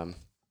 And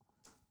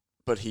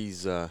but he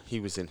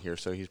was in here,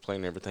 so he's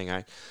playing everything.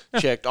 I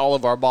checked all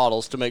of our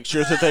bottles to make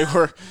sure that they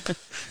were...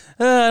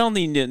 I don't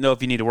need to know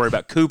if you need to worry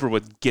about Cooper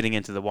with getting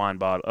into the wine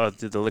bottle,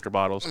 the liquor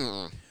bottles.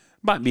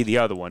 Might be the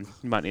other one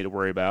you might need to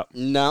worry about.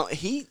 No,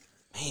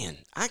 man,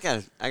 I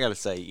gotta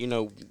say,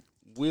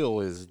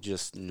 Will is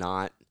just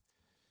not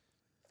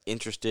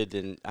interested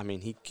in. I mean,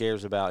 he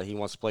cares about. He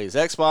wants to play his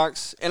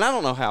Xbox, and I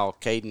don't know how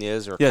Caden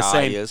is or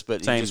Kai is,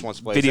 but he just wants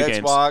to play his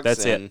Xbox.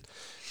 That's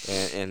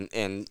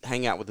and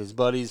hang out with his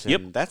buddies.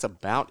 And that's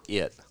about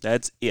it.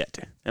 That's it,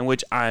 and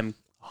which I'm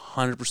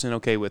 100%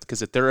 okay with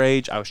because at their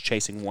age, I was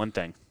chasing one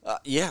thing.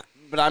 Yeah,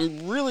 but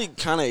I'm really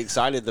kind of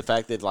excited the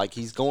fact that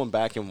he's going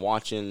back and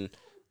watching.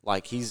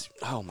 He's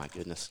oh my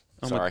goodness.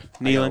 Sorry,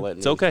 kneeling.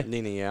 It's okay.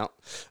 Nene out.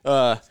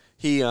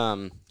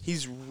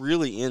 He's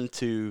really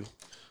into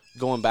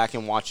going back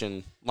and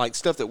watching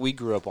stuff that we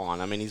grew up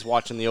on. I mean, he's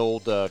watching the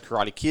old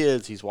Karate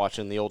Kids. He's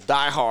watching the old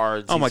Die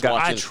Hards. Oh my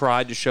God! I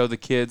tried to show the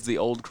kids the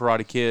old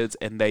Karate Kids,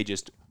 and they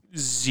just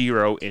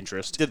zero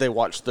interest. Did they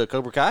watch the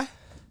Cobra Kai?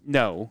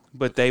 No,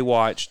 but they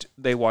watched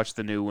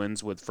the new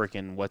ones with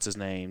freaking what's his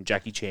name,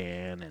 Jackie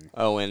Chan, and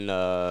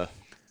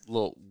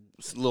Lil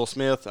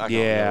Smith. I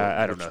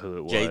don't know who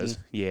it was. Jaden.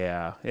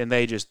 Yeah, and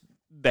they just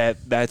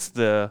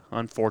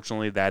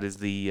unfortunately that is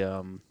the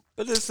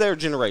But it's their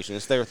generation.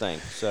 It's their thing.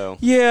 So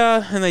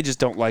yeah, and they just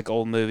don't like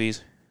old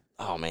movies.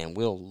 Oh man,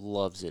 Will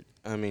loves it.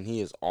 I mean,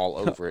 he is all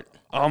over it.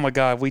 Oh my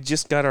God, we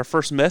just got our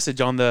first message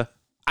on the.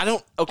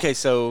 Okay,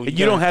 so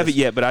you don't have it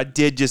yet, but I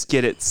did just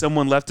get it.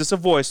 Someone left us a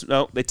voice.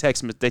 No, they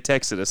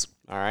texted us.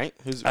 All right,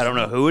 I don't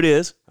know who it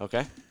is.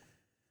 Okay.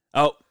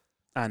 Oh,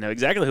 I know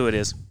exactly who it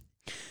is.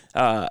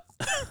 Are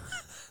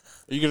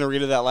you gonna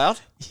read it out loud?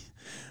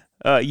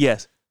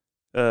 Yes.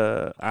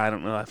 I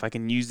don't know if I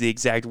can use the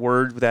exact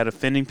word without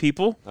offending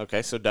people.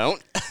 Okay, so don't.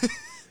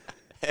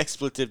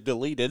 Expletive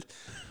deleted.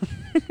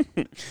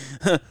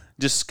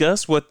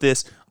 Discuss what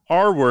this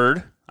R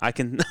word I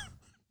can.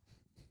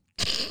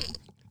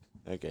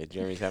 Okay,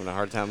 Jeremy's having a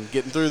hard time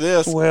getting through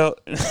this. Well,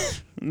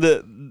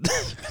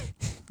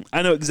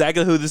 I know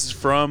exactly who this is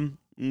from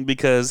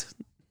because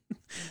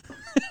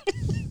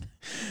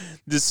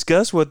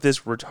discuss what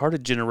this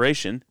retarded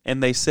generation,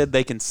 and they said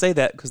they can say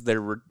that because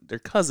their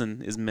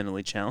cousin is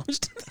mentally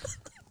challenged.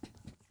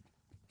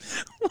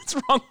 What's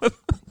wrong with?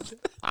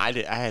 I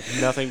had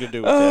nothing to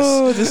do with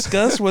this.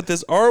 Discuss what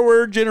this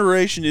R-word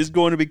generation is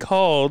going to be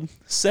called,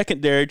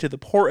 secondary to the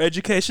poor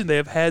education they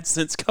have had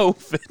since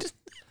COVID.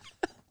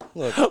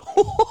 Look.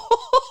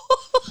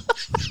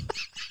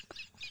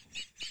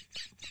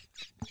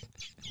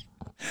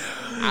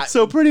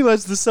 So pretty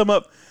much to sum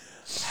up,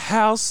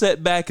 how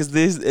set back are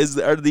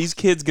these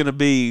kids going to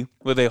be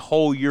with a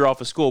whole year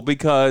off of school?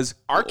 Because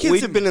our kids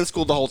have been in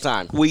school the whole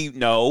time. We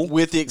know,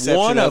 with the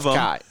exception of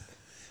Kai.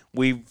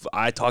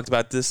 I talked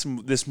about this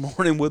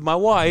morning with my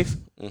wife,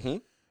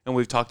 and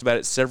we've talked about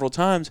it several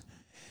times.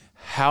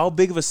 How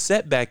big of a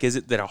setback is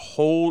it that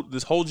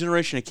this whole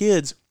generation of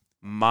kids?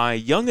 My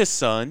youngest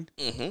son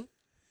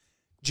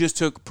just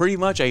took pretty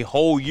much a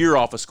whole year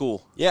off of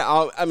school.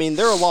 Yeah, I mean,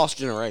 they're a lost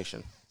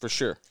generation, for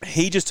sure.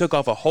 He just took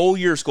off a whole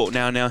year of school.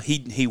 Now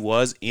he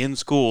was in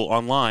school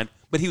online,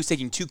 but he was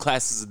taking 2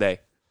 classes a day.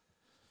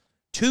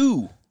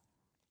 2.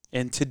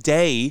 And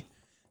today,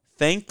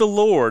 thank the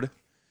Lord,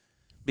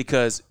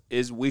 because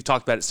we've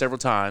talked about it several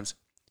times,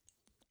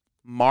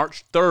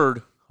 March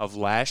 3rd of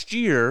last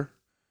year,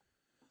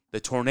 the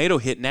tornado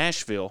hit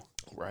Nashville.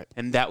 Right.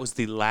 And that was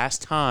the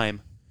last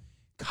time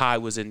Kai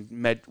was in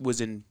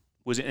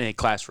a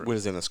classroom.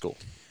 Was in a school.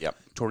 Yep.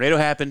 Tornado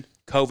happened,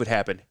 COVID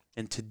happened,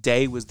 and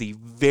today was the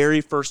very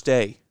first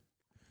day,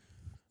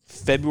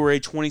 February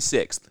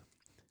 26th.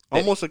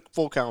 Almost a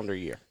full calendar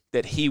year.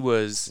 That he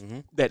was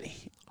that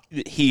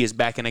he is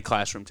back in a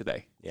classroom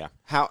today. Yeah.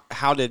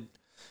 How did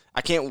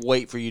I can't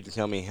wait for you to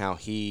tell me how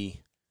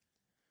he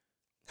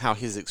how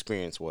his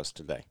experience was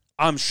today.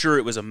 I'm sure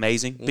it was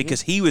amazing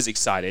because he was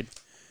excited.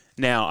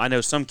 Now, I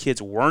know some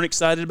kids weren't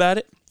excited about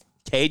it.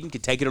 Caden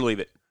could take it or leave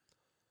it.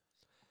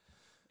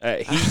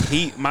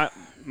 Caden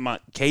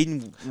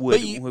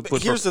would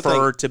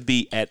prefer to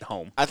be at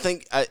home. I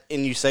think,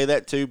 and you say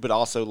that too, but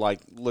also like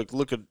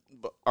look at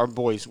our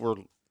boys. We're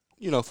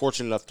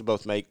fortunate enough to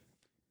both make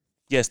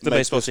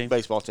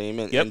baseball team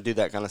and do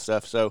that kind of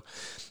stuff. So,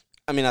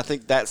 I mean, I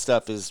think that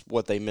stuff is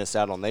what they miss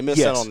out on. They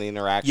miss out on the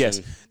interaction.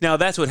 Yes. Now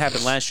that's what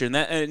happened last year,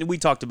 and we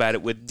talked about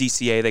it with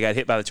DCA. They got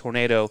hit by the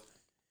tornado,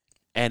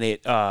 and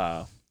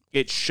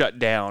it shut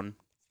down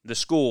the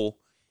school,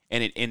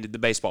 and it ended the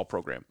baseball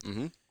program.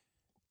 Mm-hmm.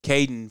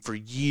 Caden, for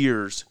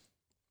years,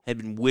 had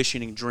been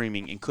wishing and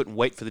dreaming and couldn't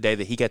wait for the day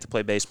that he got to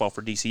play baseball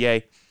for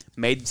DCA.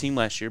 Made the team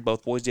last year.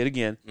 Both boys did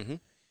again. Mm-hmm.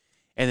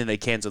 And then they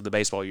canceled the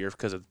baseball year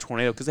because of the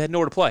tornado because they had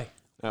nowhere to play,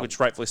 which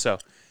rightfully so.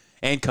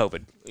 And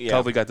COVID. Yeah.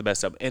 COVID got the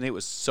best of it. And it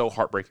was so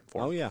heartbreaking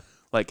for him. Oh, yeah.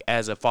 Like,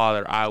 as a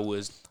father, I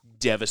was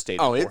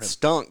devastated for him. It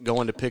stunk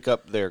going to pick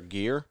up their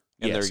gear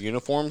and their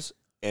uniforms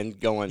and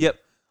going. Yep.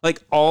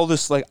 Like, all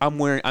this, like, I'm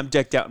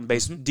decked out in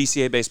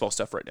DCA baseball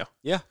stuff right now.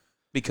 Yeah.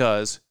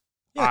 Because...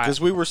 Yeah,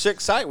 because we were so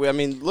excited. I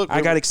mean, look.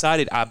 I got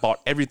excited. I bought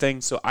everything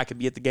so I could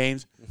be at the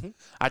games. Mm-hmm.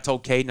 I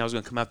told Caden I was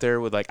going to come out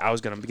there with, I was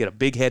going to get a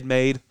big head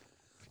made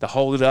to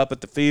hold it up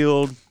at the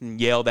field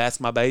and yell, "That's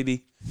my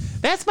baby.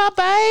 That's my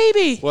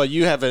baby." Well,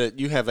 you have a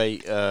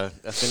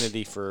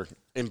affinity for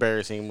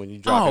embarrassing when you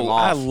drop him off.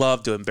 I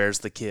love to embarrass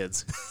the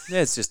kids.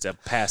 It's just a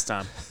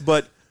pastime.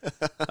 But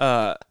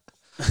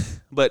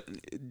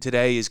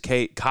today is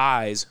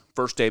Kai's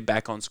first day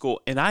back on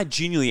school, and I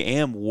genuinely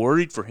am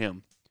worried for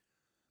him.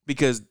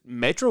 Because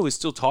Metro is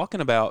still talking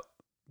about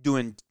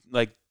doing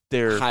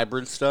their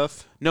hybrid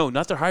stuff. No,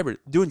 not their hybrid.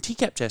 Doing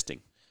TCAP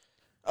testing.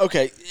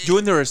 Okay,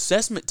 doing their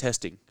assessment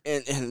testing.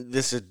 And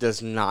this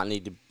does not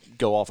need to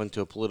go off into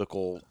a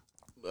political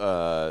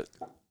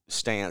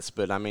stance.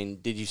 But I mean,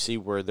 did you see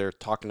where they're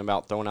talking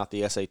about throwing out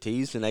the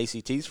SATs and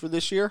ACTs for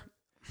this year?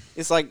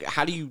 It's like,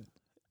 how do you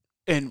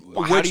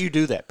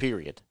do that?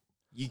 Period.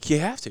 You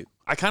have to.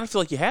 I kind of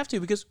feel like you have to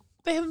because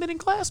they haven't been in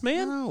class,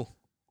 man. No.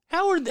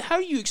 How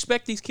do you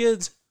expect these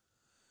kids?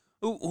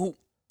 I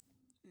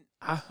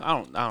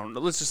don't know.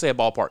 Let's just say a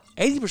ballpark.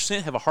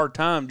 80% have a hard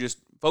time just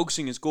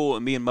focusing in school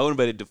and being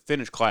motivated to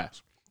finish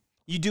class.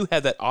 You do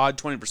have that odd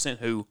 20%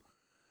 who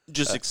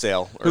just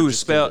excel, who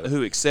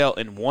excel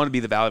and want to be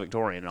the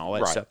valedictorian and all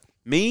that stuff.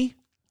 Me,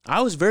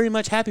 I was very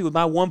much happy with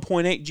my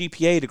 1.8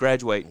 GPA to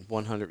graduate.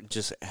 100.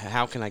 Just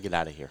how can I get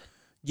out of here?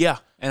 Yeah,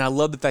 and I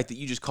love the fact that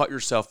you just caught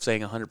yourself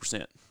saying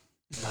 100%.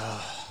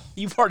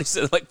 You've already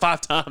said it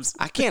 5 times.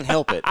 I can't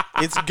help it.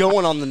 It's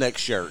going on the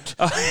next shirt.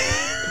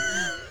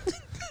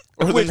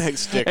 Or the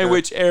next sticker. In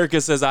which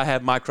Erica says, I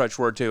have my crutch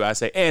word too. I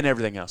say, and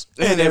everything else.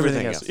 And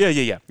everything else.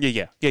 Yeah.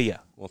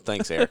 Well,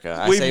 thanks, Erica.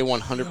 I say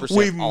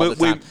 100% all the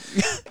time.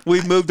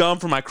 We've moved on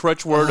from my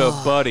crutch word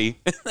of buddy.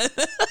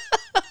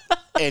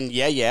 And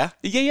yeah.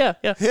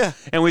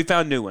 And we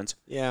found new ones.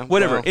 Yeah.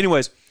 Whatever. Well,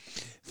 anyways,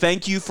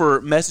 thank you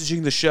for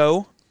messaging the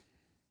show.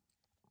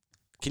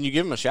 Can you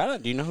give him a shout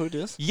out? Do you know who it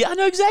is? Yeah, I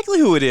know exactly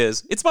who it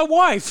is. It's my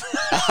wife.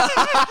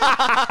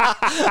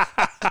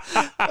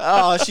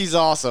 Oh, she's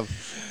awesome.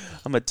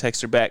 I'm going to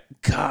text her back.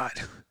 God,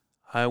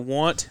 I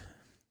want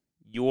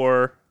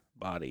your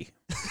body.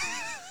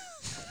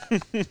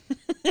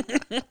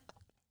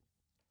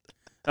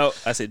 Oh,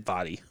 I said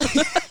body.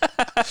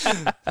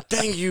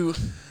 Dang you.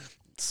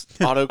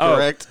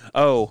 Autocorrect.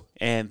 Oh,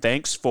 and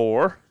thanks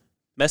for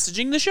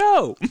messaging the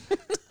show.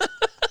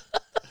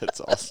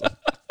 That's awesome.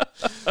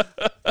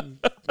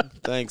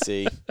 Thanks,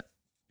 E.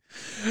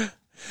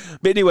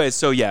 But anyways,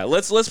 so yeah,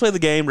 let's play the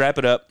game, wrap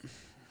it up.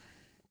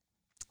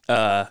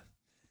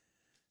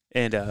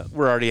 And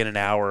we're already in an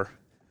hour.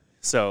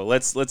 So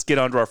let's get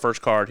on to our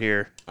first card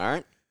here. All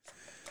right.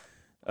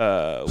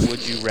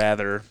 Would you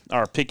rather,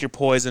 or pick your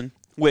poison,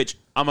 which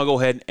I'm going to go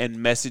ahead and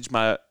message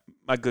my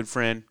good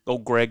friend,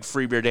 old Greg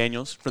Freebeer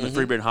Daniels from the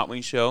Freebeer and Hot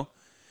Wings show.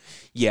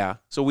 Yeah.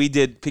 So we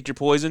did pick your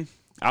poison.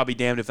 I'll be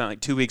damned if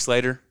not 2 weeks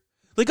later.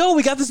 We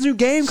got this new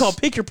game called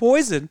Pick Your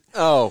Poison.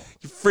 Oh.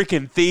 You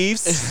freaking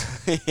thieves.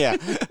 Yeah.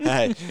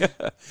 Hey.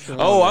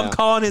 I'm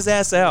calling his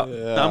ass out.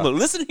 Yeah. I'm like,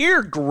 listen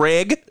here,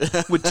 Greg,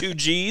 with 2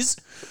 G's.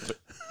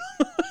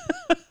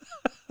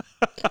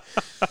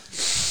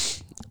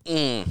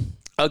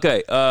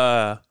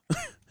 Okay.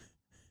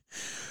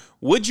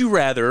 Would you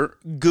rather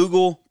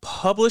Google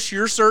publish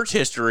your search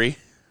history,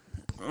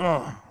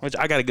 which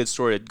I got a good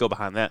story to go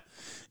behind that,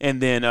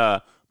 and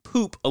then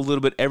poop a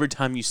little bit every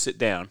time you sit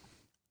down?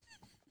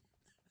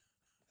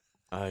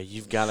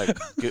 You've got to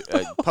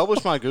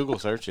publish my Google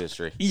search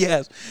history.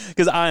 Yes,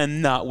 because I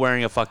am not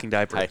wearing a fucking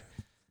diaper. Hey.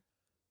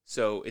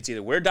 So it's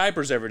either wear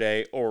diapers every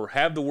day or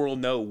have the world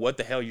know what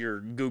the hell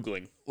you're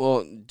Googling.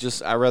 Well,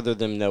 I'd rather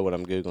them know what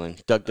I'm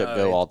Googling.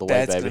 DuckDuckGo all the way,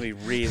 baby. That's going to be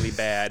really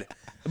bad.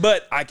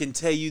 But I can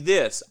tell you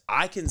this.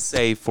 I can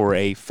say for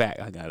a fact,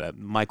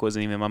 mic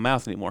wasn't even in my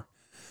mouth anymore.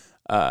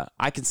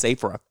 I can say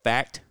for a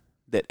fact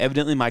that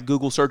evidently my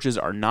Google searches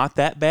are not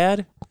that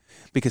bad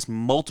because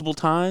multiple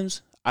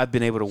times I've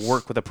been able to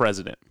work with a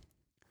president.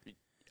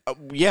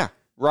 Yeah,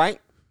 right?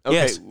 Okay,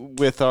 Yes.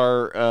 with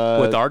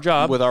our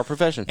job. with our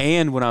profession.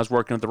 And when I was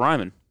working at the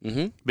Ryman,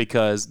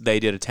 because they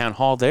did a town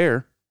hall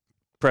there,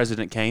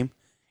 president came,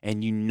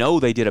 and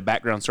they did a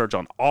background search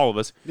on all of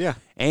us. Yeah.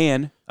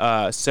 And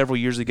several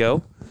years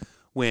ago,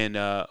 when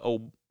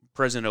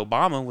President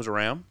Obama was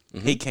around,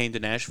 he came to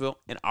Nashville,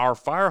 and our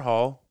fire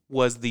hall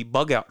was the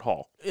bug out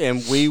hall.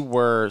 And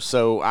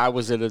I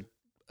was at a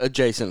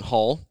adjacent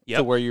hall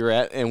to where you're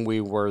at, and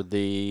we were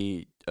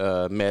the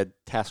med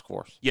task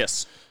force.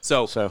 Yes.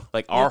 So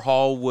our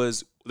hall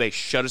was, they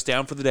shut us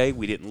down for the day.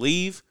 We didn't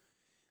leave.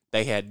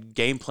 They had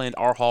game planned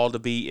our hall to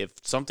be, if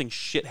something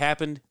shit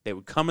happened, they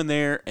would come in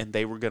there and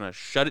they were going to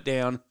shut it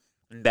down.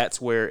 And that's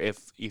where,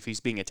 if he's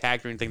being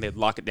attacked or anything, they'd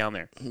lock it down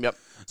there. Yep.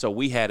 So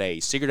we had a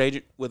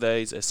Secret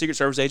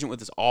Service agent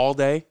with us all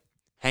day,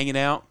 hanging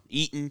out,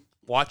 eating,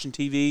 watching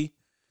TV,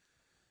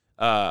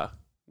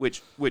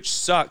 which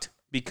sucked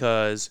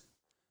because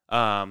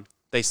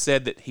they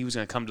said that he was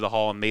going to come to the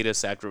hall and meet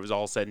us after it was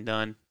all said and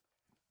done.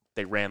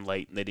 They ran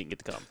late and they didn't get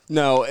to come.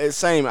 No,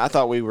 same. I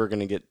thought we were going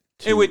to get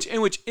to... In which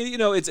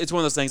it's one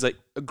of those things, like,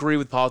 agree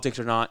with politics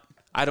or not,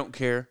 I don't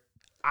care.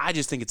 I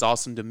just think it's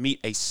awesome to meet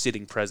a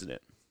sitting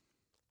president.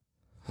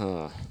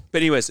 Huh.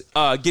 But anyways,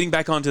 getting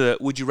back onto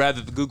would you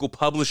rather the Google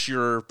publish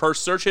your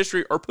search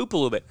history or poop a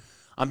little bit?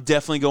 I'm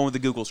definitely going with the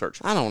Google search.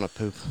 I don't want to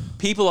poop.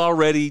 People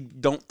already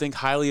don't think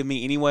highly of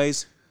me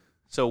anyways,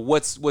 so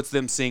what's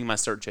them seeing my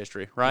search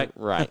history, right?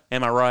 Right.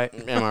 Am I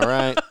right? Am I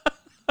right?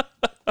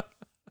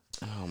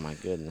 Oh, my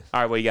goodness.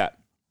 All right, what you got?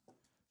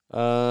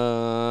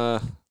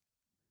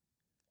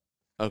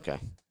 Okay.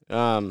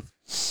 All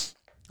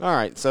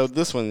right, so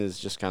this one is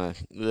just kind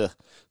of...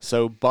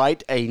 So,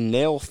 bite a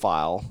nail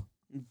file.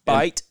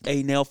 Bite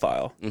a nail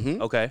file.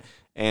 Mm-hmm. Okay.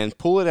 And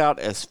pull it out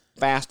as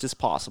fast as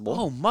possible.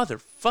 Oh,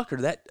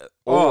 motherfucker.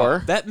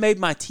 That made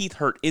my teeth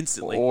hurt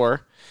instantly.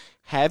 Or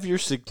have your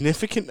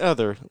significant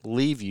other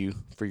leave you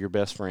for your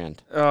best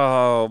friend.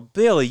 Oh,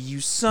 Billy, you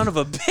son of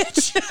a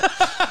bitch.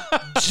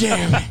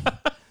 Damn it.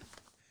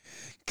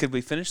 Could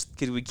we finish?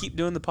 Could we keep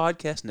doing the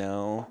podcast?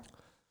 No.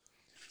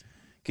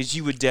 Because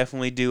you would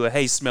definitely do a,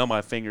 hey, smell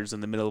my fingers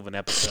in the middle of an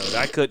episode.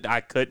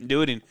 I couldn't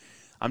do it, and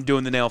I'm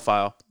doing the nail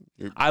file.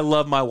 I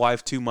love my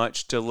wife too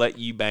much to let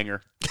you bang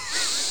her.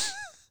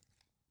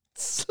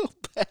 So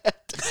bad.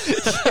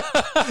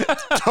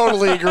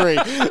 Totally agree.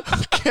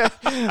 Okay.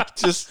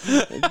 Just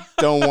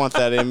don't want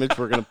that image.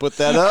 We're going to put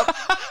that up.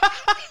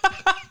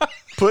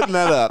 Putting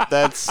that up.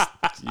 That's,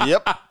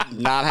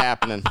 not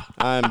happening.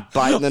 I'm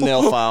biting the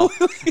nail file.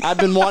 I've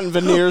been wanting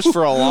veneers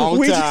for a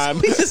long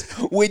time.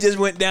 We just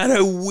went down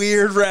a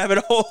weird rabbit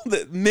hole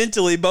that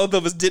mentally both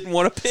of us didn't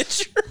want to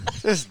picture.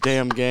 This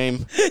damn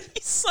game. You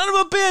son of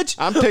a bitch.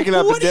 I'm picking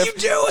up what are you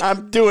doing?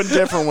 I'm doing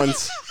different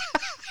ones.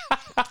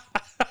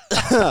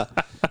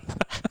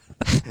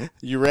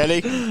 You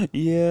ready?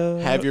 Yeah.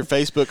 Have your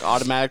Facebook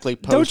automatically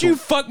post. Don't you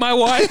fuck my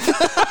wife.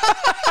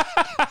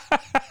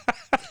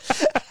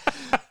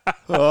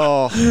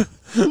 Oh.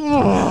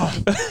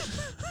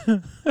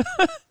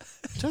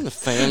 Turn the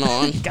fan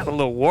on. Got a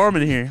little warm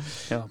in here.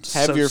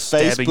 Have your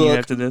stabbing you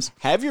after this.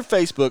 Have your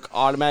Facebook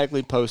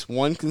automatically post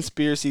one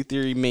conspiracy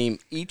theory meme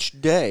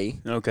each day.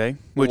 Okay.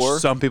 Which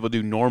some people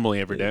do normally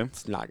every day.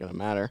 It's not going to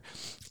matter.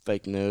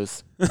 Fake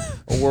news.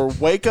 Or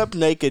wake up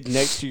naked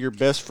next to your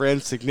best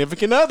friend's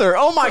significant other.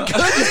 Oh my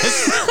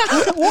goodness.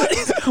 What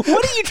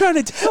are you trying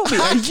to tell me?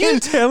 Are you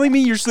telling me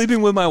you're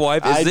sleeping with my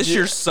wife? Is this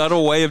your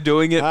subtle way of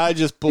doing it? I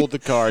just pulled the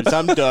cards.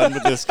 I'm done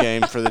with this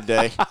game for the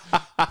day.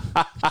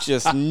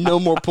 Just no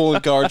more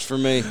pulling cards for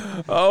me.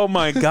 Oh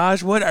my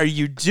gosh, what are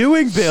you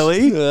doing,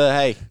 Billy?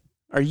 Hey.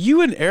 Are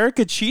you and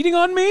Erica cheating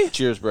on me?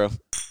 Cheers, bro.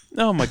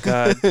 Oh my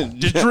God.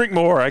 Just drink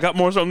more. I got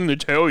more something to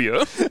tell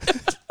you.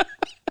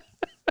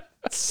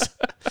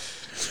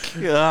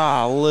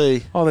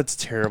 Golly. Oh, that's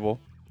terrible.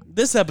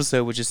 This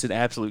episode was just an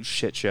absolute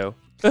shit show.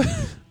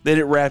 Then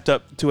it wrapped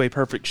up to a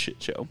perfect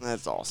shit show.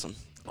 That's awesome.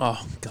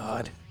 Oh,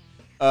 God.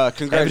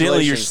 Congratulations.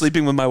 Evidently, you're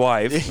sleeping with my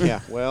wife.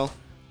 Yeah, well,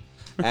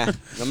 I'm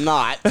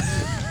not.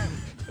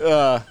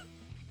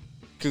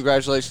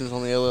 Congratulations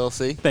on the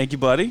LLC. Thank you,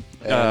 buddy.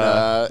 And,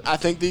 I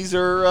think these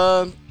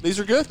are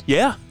good.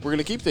 Yeah. We're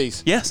gonna keep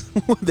these. Yes,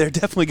 they're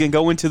definitely gonna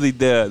go into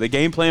the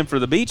game plan for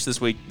the beach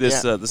this week,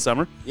 this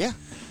summer. Yeah.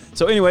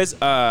 So, anyways,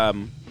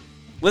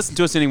 listen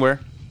to us anywhere.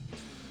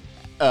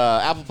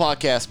 Apple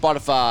Podcast,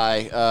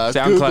 Spotify,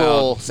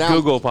 SoundCloud,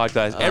 Google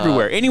Podcasts,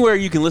 everywhere. Anywhere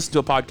you can listen to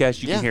a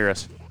podcast, you can hear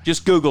us.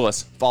 Just Google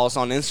us. Follow us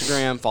on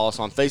Instagram. Follow us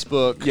on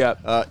Facebook.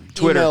 Yep.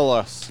 Twitter. Email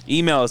us.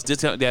 Email us,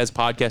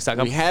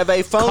 discountdadspodcast.com. We have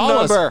a phone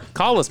number.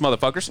 Call us,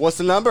 motherfuckers. What's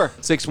the number?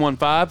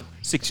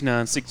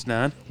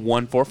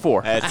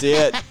 615-6969-144. That's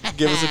it.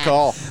 Give us a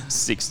call.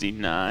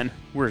 69.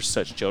 We're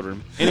such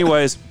children.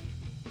 Anyways,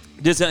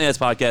 Discount Dads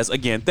Podcast.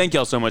 Again, thank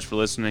y'all so much for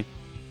listening.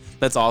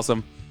 That's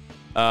awesome.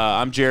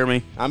 I'm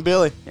Jeremy. I'm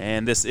Billy.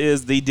 And this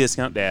is the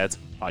Discount Dads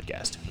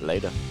Podcast.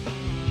 Later.